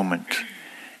speck, a moment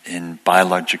in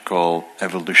biological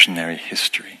evolutionary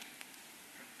history.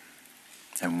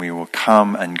 And we will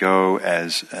come and go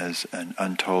as an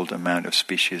untold amount of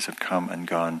species have come and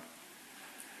gone.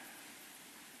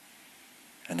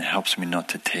 And it helps me not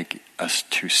to take us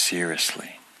too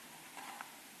seriously.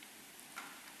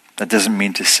 That doesn't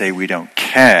mean to say we don't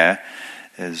care,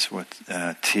 is what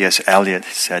T.S. Eliot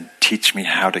said, teach me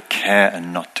how to care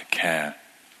and not to care.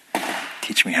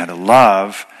 Teach me how to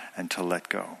love and to let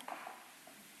go.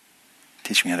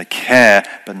 Teach me how to care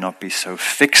but not be so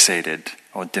fixated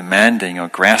or demanding or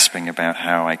grasping about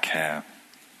how I care.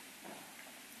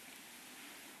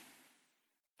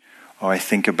 Or I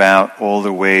think about all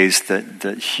the ways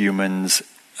that humans,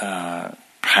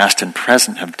 past and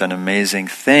present, have done amazing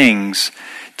things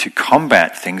to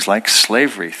combat things like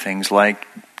slavery, things like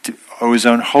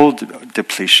ozone hole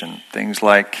depletion, things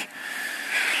like,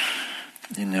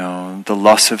 the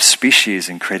loss of species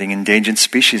and creating Endangered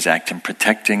Species Act and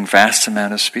protecting vast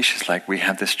amount of species. Like, we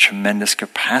have this tremendous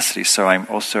capacity. So I'm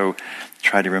also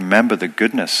trying to remember the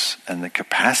goodness and the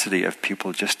capacity of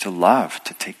people just to love,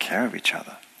 to take care of each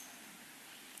other,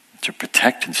 to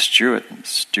protect and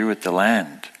steward the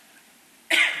land.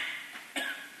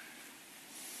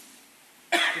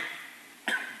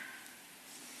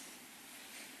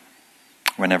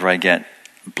 Whenever I get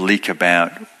bleak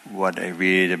about what I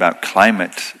read about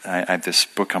climate, I have this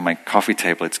book on my coffee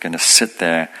table. It's going to sit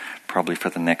there probably for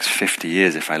the next 50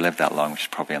 years if I live that long, which is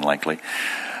probably unlikely.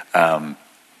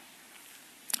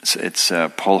 It's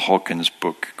Paul Hawken's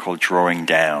book called Drawing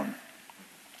Down.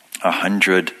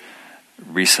 100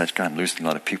 research. God, I'm losing a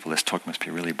lot of people. This talk must be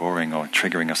really boring or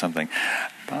triggering or something.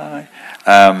 Bye.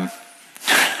 Am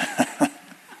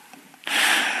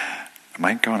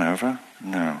I going over?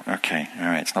 No. Okay. All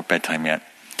right. It's not bedtime yet.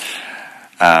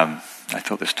 I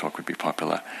thought this talk would be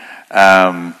popular.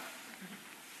 So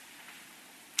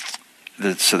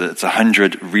it's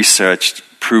 100 researched,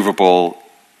 provable,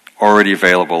 already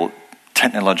available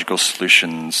technological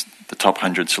solutions, the top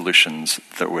 100 solutions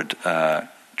that would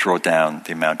draw down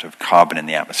the amount of carbon in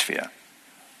the atmosphere.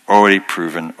 Already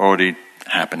proven, already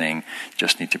happening,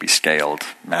 just need to be scaled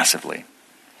massively.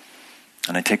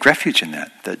 And I take refuge in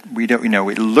that we don't,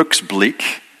 it looks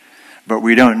bleak, but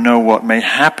we don't know what may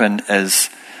happen as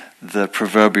the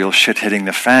proverbial shit hitting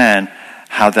the fan,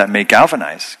 how that may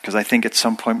galvanize. Because I think at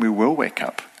some point we will wake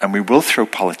up, and we will throw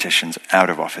politicians out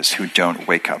of office who don't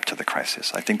wake up to the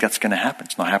crisis. I think that's going to happen.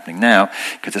 It's not happening now,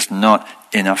 because it's not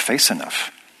in our face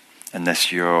enough.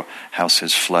 Unless your house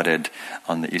is flooded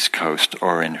on the East Coast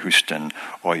or in Houston,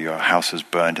 or your house is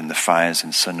burned in the fires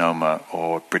in Sonoma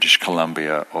or British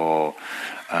Columbia, or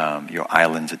your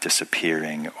islands are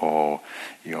disappearing, or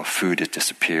your food is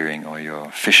disappearing, or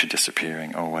your fish are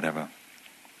disappearing, or whatever.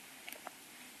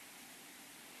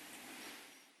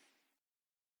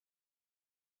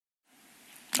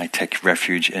 I take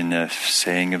refuge in the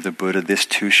saying of the Buddha, this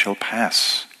too shall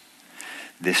pass.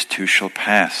 This too shall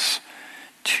pass.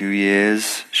 2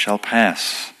 years shall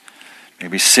pass.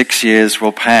 Maybe 6 years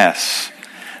will pass.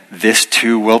 This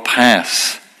too will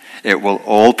pass. It will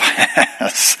all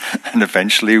pass. And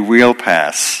eventually we'll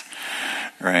pass.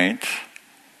 Right?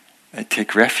 I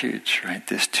take refuge. Right?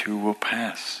 This too will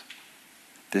pass.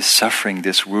 This suffering,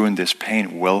 this wound, this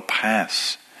pain will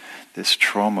pass. This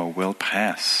trauma will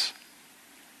pass.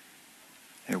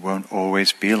 It won't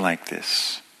always be like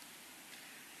this.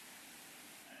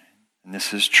 And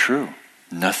this is true.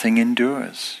 Nothing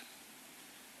endures.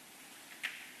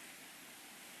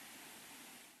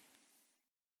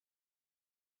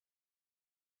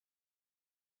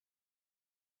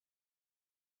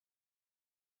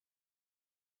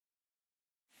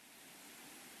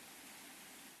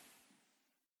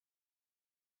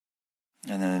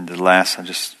 And then I'll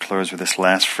just close with this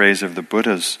last phrase of the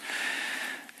Buddha's,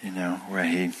 where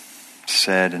he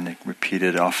said and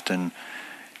repeated often,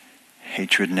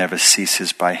 hatred never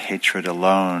ceases by hatred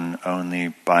alone. Only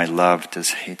by love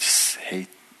does hate.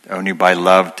 Only by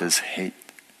love does hate.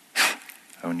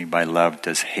 Only by love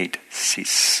does hate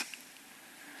cease.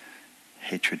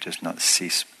 hatred does not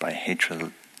cease by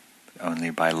hatred.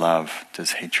 Only by love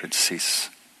does hatred cease.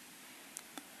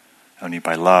 Only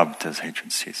by love does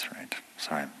hatred cease, right?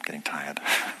 Sorry, I'm getting tired.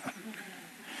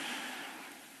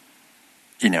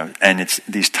 And it's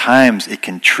these times it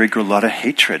can trigger a lot of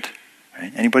hatred.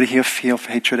 Right? Anybody here feel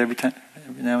hatred every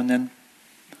now and then?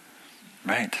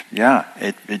 Right? Yeah.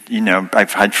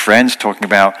 I've had friends talking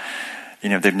about,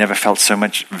 they've never felt so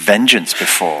much vengeance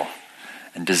before,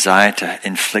 and desire to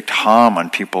inflict harm on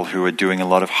people who are doing a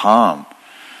lot of harm,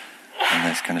 and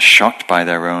they're kind of shocked by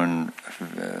their own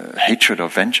hatred or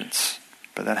vengeance.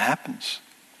 But that happens.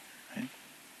 Right?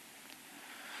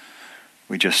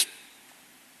 We just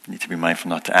need to be mindful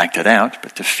not to act it out,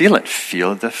 but to feel it.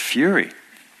 Feel the fury.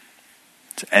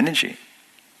 It's energy.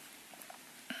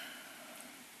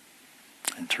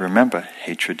 And to remember,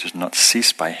 hatred does not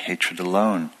cease by hatred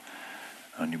alone.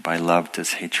 Only by love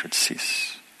does hatred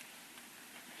cease.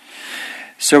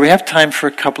 So we have time for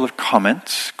a couple of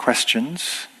comments,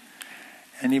 questions.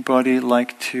 Anybody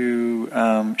like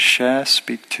to share,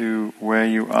 speak to where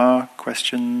you are,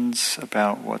 questions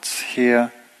about what's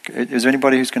here? Is there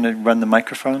anybody who's going to run the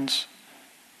microphones?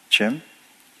 Jim?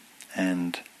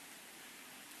 And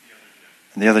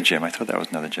the other Jim. I thought that was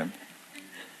another Jim.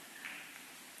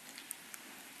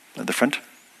 At the front?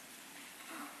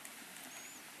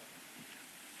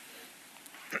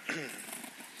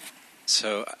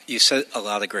 So you said a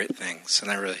lot of great things, and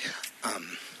I really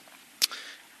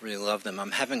love them.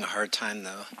 I'm having a hard time,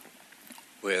 though,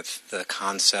 with the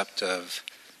concept of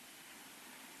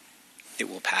it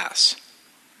will pass.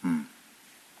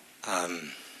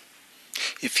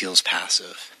 It feels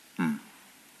passive.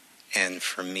 And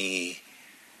for me,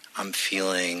 I'm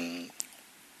feeling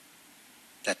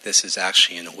that this is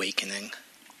actually an awakening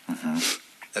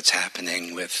that's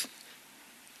happening with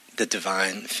the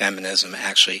divine feminism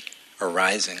actually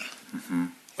arising,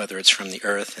 whether it's from the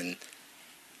earth and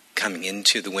coming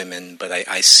into the women, but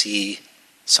I see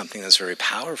something that's very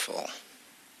powerful.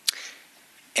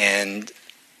 And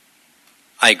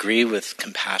I agree with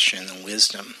compassion and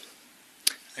wisdom.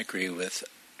 I agree with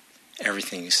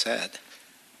everything you said.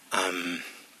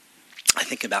 I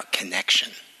think about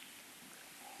connection,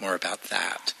 more about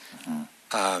that.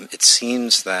 It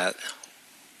seems that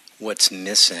what's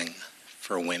missing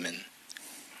for women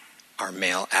are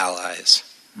male allies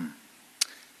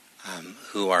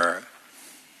who are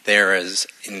there as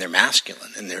in their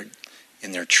masculine,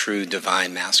 in their true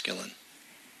divine masculine,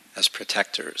 as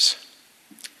protectors,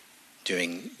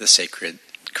 doing the sacred,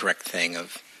 correct thing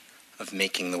of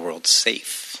making the world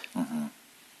safe.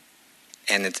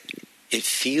 And it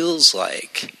feels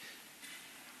like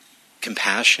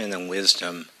compassion and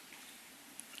wisdom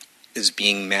is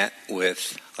being met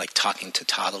with like talking to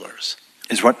toddlers.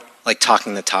 Is what? Like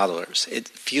talking to toddlers. It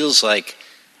feels like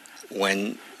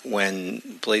when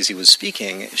Blasey was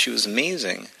speaking, she was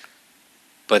amazing,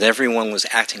 but everyone was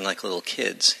acting like little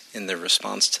kids in their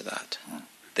response to that.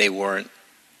 They weren't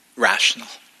rational.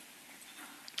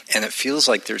 And it feels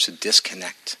like there's a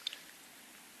disconnect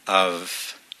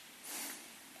of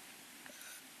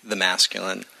the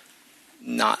masculine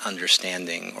not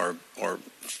understanding or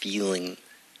feeling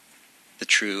the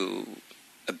true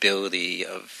ability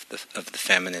of the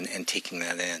feminine and taking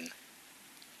that in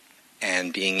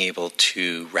and being able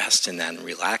to rest in that and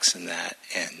relax in that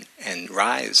and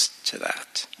rise to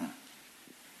that.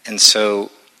 And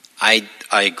so I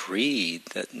agree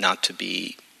that not to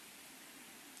be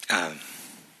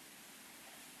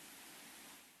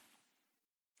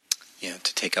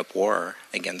to take up war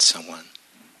against someone.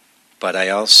 But I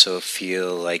also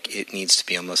feel like it needs to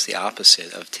be almost the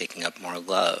opposite of taking up more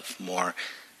love, more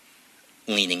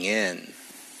leaning in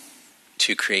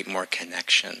to create more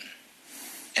connection.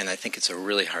 And I think it's a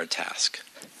really hard task.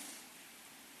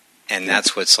 And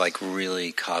that's what's like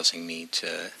really causing me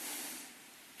to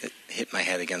hit my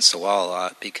head against the wall a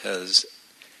lot, because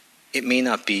it may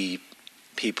not be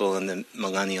people in the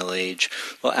millennial age.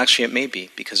 Well, actually it may be,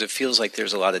 because it feels like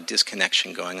there's a lot of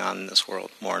disconnection going on in this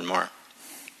world more and more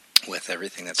with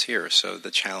everything that's here. So the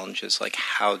challenge is like,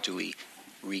 how do we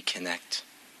reconnect?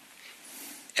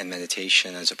 And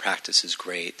meditation as a practice is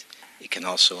great. It can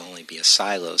also only be a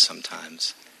silo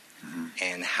sometimes.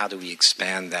 And how do we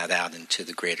expand that out into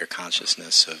the greater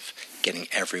consciousness of getting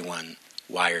everyone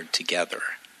wired together?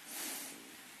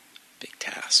 Big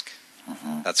task.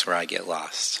 That's where I get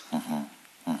lost.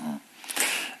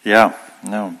 Yeah,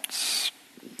 no,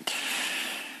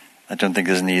 I don't think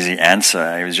there's an easy answer.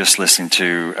 I was just listening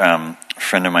to a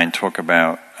friend of mine talk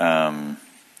about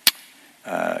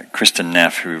Kristen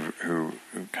Neff, who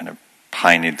kind of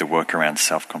pioneered the work around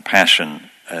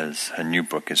self-compassion, as her new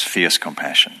book is Fierce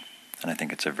Compassion. And I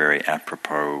think it's a very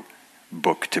apropos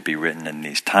book to be written in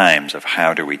these times of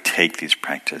how do we take these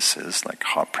practices, like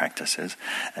heart practices,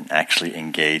 and actually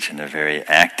engage in a very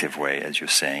active way, as you're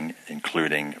saying,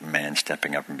 including men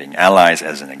stepping up and being allies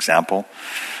as an example,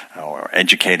 or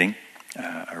educating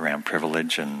around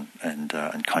privilege and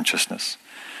consciousness.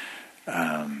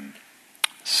 And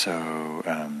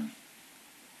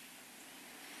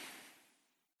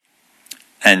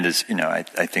as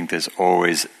I think there's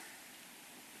always,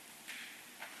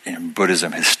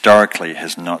 Buddhism historically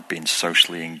has not been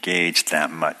socially engaged that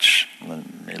much, a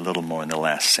little more in the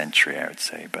last century, I would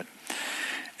say.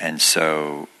 And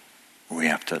so we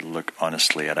have to look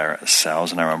honestly at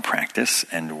ourselves and our own practice,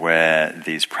 and where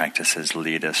these practices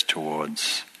lead us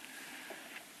towards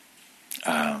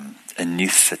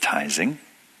anesthetizing,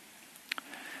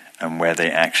 and where they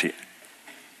actually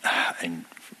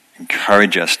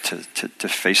encourage us to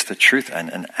face the truth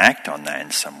and act on that in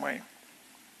some way.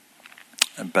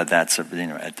 But that's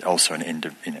also an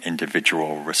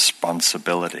individual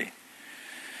responsibility.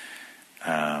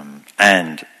 And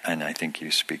I think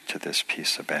you speak to this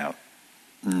piece about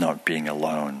not being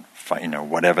alone.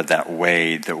 Whatever that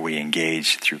way that we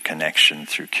engage through connection,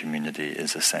 through community,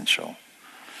 is essential.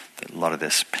 That a lot of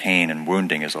this pain and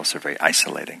wounding is also very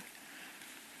isolating.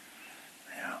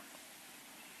 Yeah.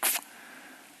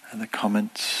 Other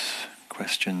comments,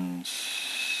 questions,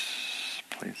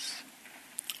 please.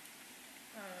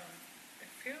 It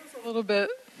feels a little bit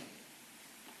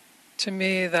to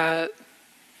me that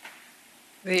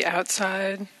the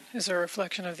outside is a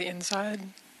reflection of the inside,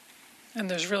 and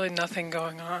there's really nothing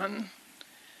going on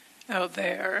out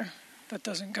there that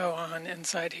doesn't go on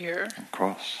inside here. Of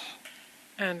course.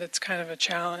 And it's kind of a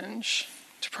challenge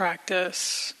to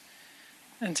practice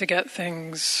and to get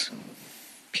things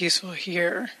peaceful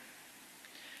here.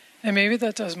 And maybe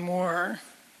that does more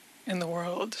in the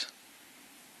world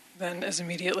than is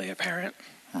immediately apparent.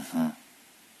 Mm-hmm.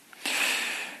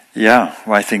 Yeah,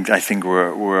 well, I think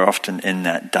we're often in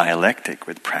that dialectic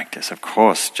with practice. Of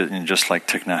course, just like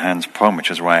Thich Nhat Hanh's poem, which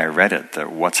is why I read it,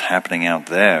 that what's happening out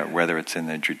there, whether it's in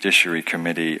the Judiciary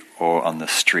Committee or on the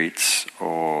streets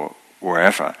or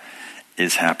wherever,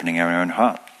 is happening in our own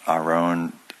heart,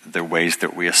 the ways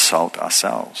that we assault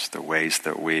ourselves, the ways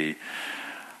that we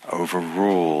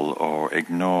overrule or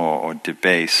ignore or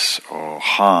debase or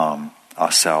harm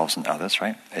ourselves and others,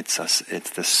 right? It's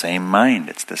the same mind,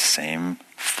 it's the same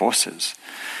forces.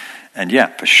 And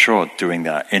yeah, for sure, doing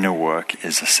that inner work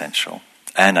is essential.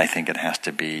 And I think it has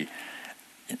to be,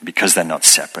 because they're not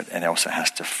separate, and it also has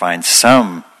to find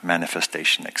some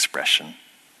manifestation, expression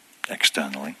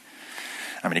externally.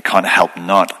 I mean, it can't help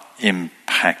not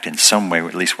impact in some way,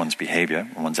 at least one's behavior,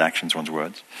 one's actions, one's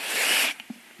words.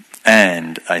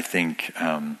 And I think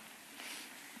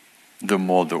the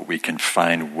more that we can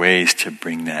find ways to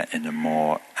bring that in a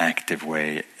more active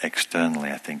way externally,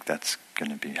 I think that's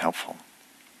going to be helpful.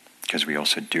 Because we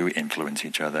also do influence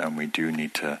each other, and we do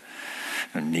need to,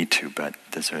 but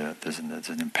there's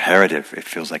an imperative, it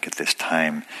feels like at this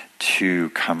time,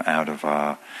 to come out of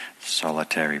our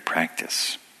solitary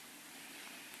practice.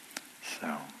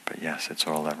 So, but yes, it's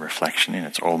all that reflection, and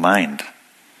it's all mind.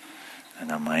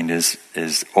 And our mind is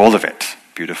all of it,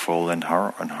 beautiful and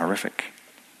horrific.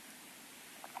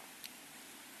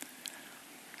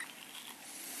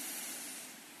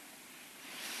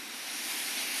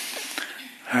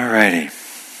 Alrighty,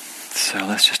 so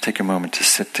let's just take a moment to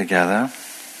sit together.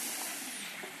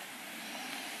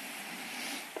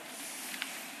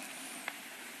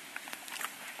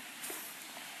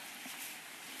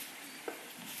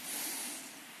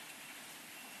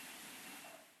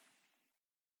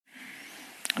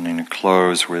 I'm going to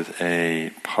close with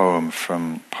a poem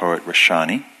from poet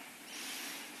Rashani,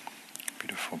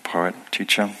 beautiful poet,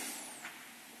 teacher.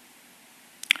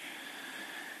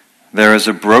 There is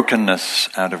a brokenness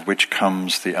out of which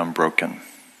comes the unbroken,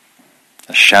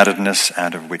 a shatteredness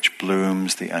out of which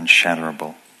blooms the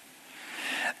unshatterable.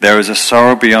 There is a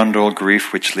sorrow beyond all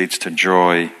grief which leads to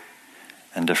joy,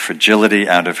 and a fragility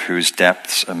out of whose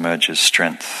depths emerges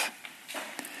strength.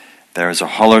 There is a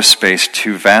hollow space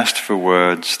too vast for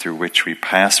words through which we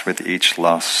pass with each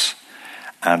loss,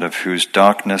 out of whose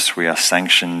darkness we are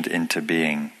sanctioned into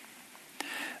being.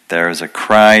 There is a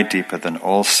cry deeper than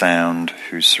all sound,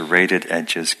 whose serrated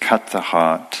edges cut the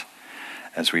heart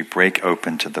as we break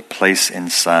open to the place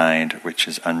inside which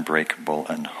is unbreakable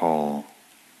and whole.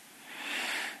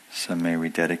 So may we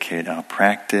dedicate our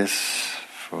practice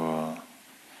for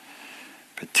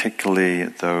particularly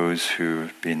those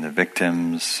who've been the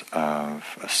victims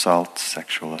of assault,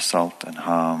 sexual assault and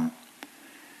harm.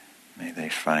 May they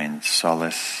find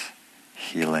solace,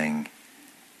 healing,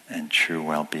 and true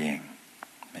well-being.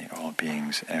 May all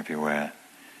beings everywhere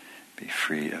be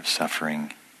free of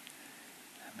suffering.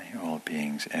 May all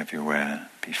beings everywhere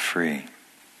be free.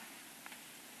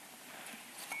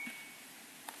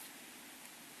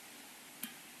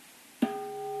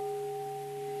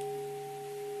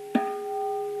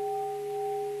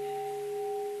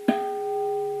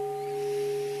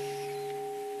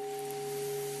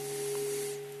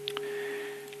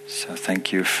 So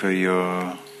thank you for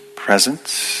your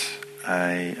presence.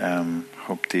 I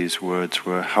hope these words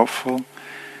were helpful,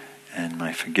 and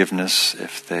my forgiveness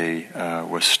if they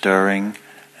were stirring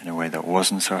in a way that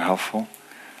wasn't so helpful.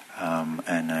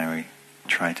 And I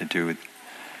try to do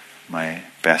my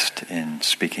best in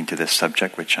speaking to this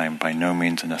subject, which I'm by no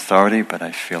means an authority, but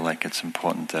I feel like it's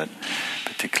important that,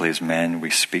 particularly as men,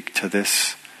 we speak to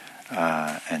this.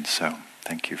 And so,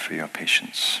 thank you for your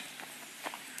patience.